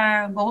go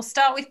round. Well, we'll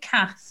start with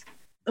Kath.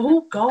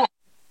 Oh, God.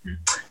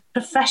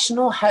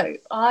 Professional hope.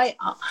 I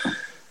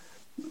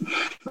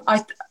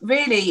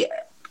really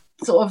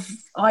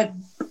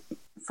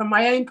from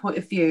my own point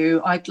of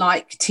view, I'd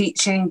like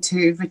teaching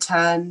to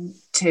return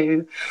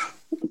to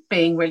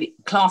being really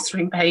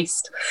classroom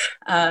based.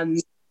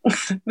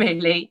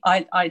 Really,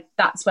 I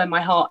that's where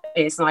my heart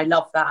is, and I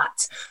love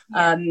that.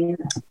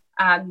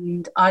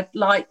 And I'd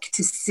like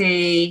to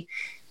see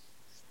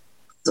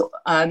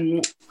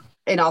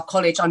in our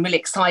college, I'm really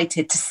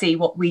excited to see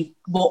what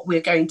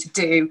we're going to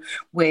do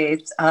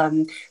with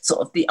sort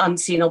of the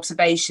unseen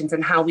observations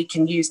and how we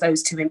can use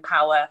those to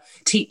empower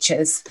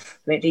teachers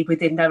really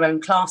within their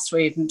own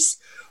classrooms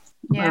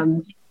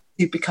to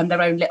become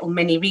their own little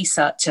mini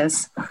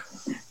researchers.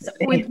 So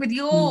with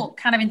your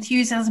kind of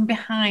enthusiasm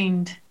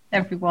behind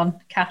everyone,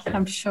 Kath,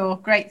 I'm sure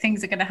great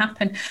things are going to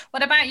happen.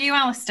 What about you,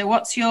 Alistair?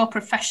 What's your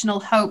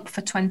professional hope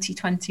for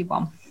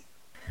 2021?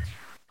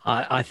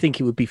 I think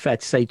it would be fair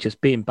to say just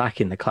being back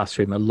in the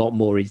classroom a lot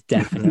more is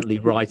definitely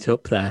right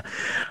up there.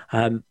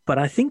 But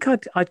I think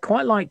I'd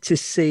quite like to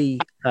see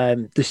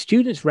the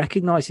students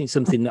recognising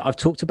something that I've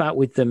talked about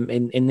with them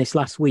in this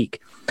last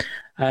week.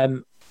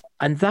 And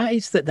that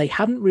is that they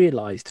hadn't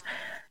realised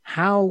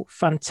how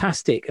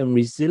fantastic and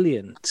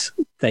resilient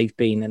they've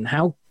been, and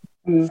how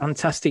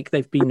fantastic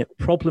they've been at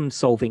problem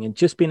solving and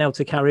just being able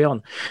to carry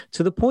on,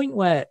 to the point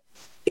where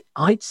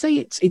I'd say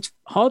it's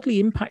hardly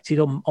impacted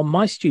on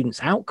my students'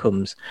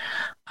 outcomes.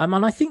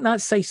 And I think that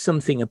says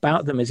something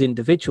about them as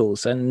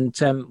individuals. And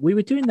we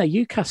were doing their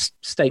UCAS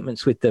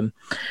statements with them,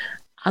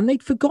 and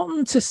they'd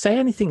forgotten to say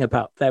anything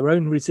about their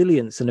own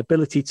resilience and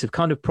ability to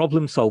kind of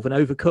problem solve and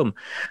overcome.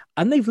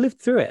 And they've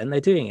lived through it and they're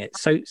doing it.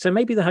 So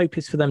maybe the hope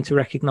is for them to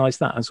recognise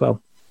that as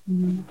well.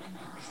 You're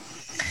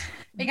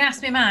going to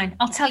ask me mine.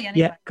 I'll tell you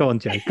anyway. Yeah, go on,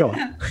 Jo, go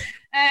on.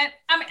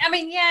 I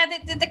mean,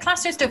 the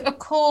classroom stuff, of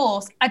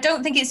course. I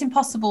don't think it's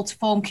impossible to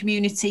form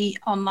community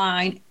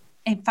online.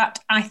 In fact,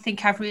 I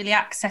think I've really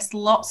accessed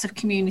lots of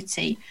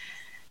community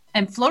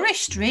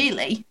flourished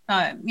really,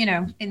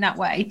 in that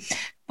way.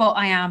 But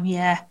I am,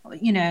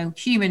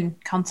 human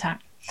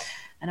contact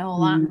and all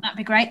that. That'd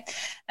be great.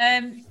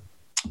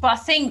 But I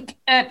think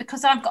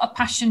because I've got a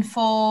passion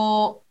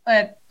for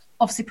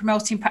obviously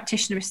promoting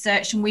practitioner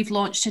research, and we've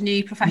launched a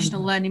new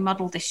professional learning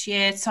model this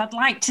year. So I'd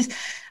like to,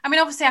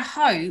 obviously I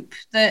hope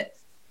that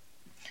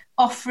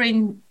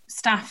offering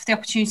staff the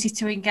opportunity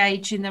to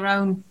engage in their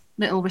own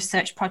little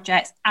research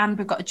projects, and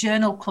we've got a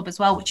journal club as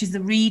well, which is the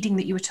reading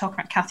that you were talking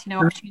about, Kathy,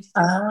 opportunity.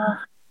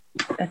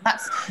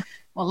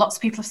 Lots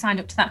of people have signed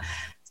up to that.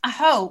 I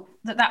hope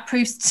that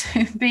proves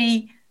to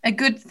be a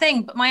good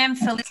thing, but my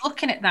MPhil is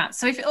looking at that.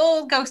 So if it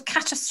all goes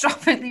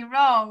catastrophically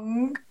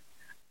wrong,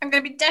 I'm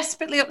going to be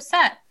desperately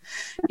upset,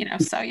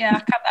 So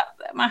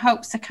my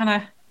hopes are kind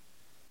of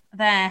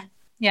there.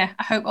 Yeah,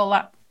 I hope all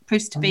that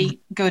proves to be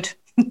good.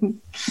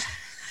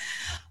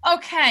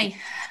 Okay,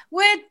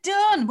 we're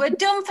done. We're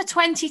done for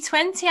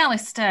 2020,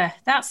 Alistair.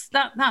 That's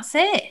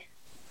it.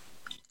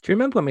 Do you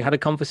remember when we had a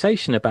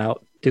conversation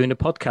about doing a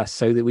podcast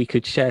so that we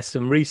could share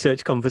some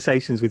research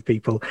conversations with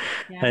people?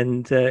 Yeah.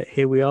 And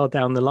here we are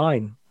down the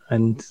line.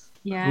 And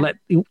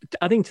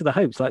adding to the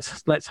hopes,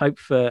 let's hope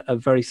for a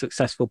very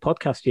successful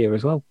podcast year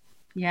as well.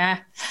 Yeah.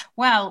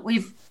 Well,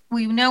 we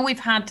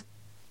had,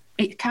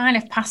 it kind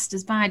of passed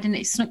us by, didn't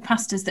it? It snuck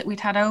past us that we'd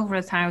had over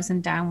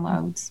 1,000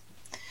 downloads.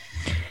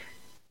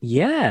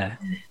 Yeah.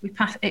 We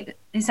passed it.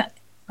 Is that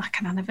like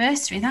an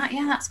anniversary?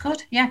 That's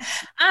good. Yeah.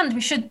 And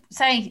we should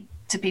say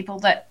to people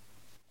that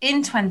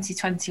in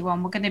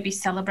 2021 we're going to be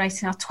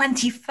celebrating our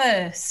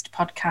 21st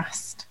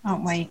podcast,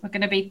 aren't we? We're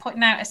going to be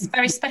putting out a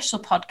very special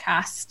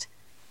podcast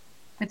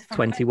with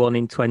 21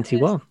 in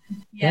 21.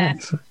 Yeah.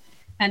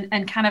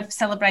 And kind of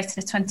celebrating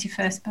a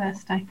 21st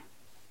birthday,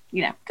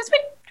 because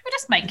we're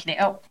just making it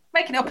up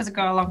as we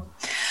go along.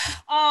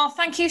 Oh,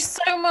 thank you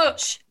so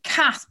much,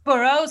 Kath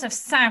Burrows of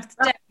South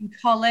Devon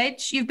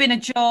College. You've been a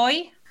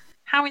joy.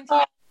 How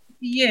inspiring for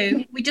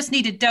you? We just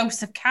need a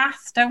dose of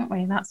Kath, don't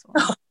we? That's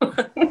what.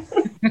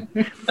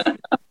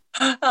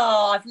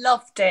 Oh, I've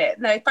loved it.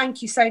 No,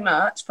 thank you so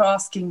much for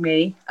asking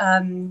me,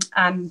 and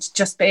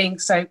just being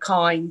so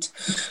kind.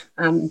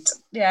 And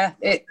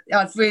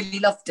I've really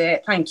loved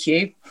it. Thank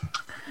you.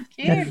 Thank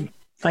you. Yeah,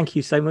 thank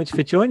you so much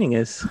for joining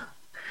us.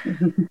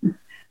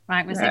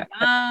 Right, we'll say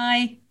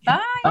bye.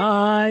 Bye.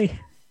 Bye.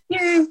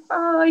 You.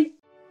 Bye.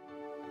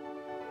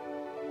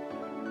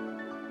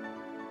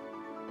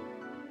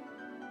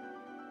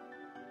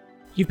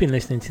 You've been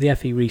listening to the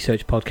FE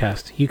Research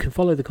Podcast. You can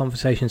follow the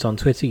conversations on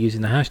Twitter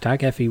using the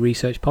hashtag FE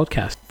Research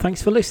Podcast.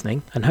 Thanks for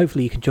listening, and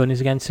hopefully you can join us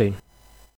again soon.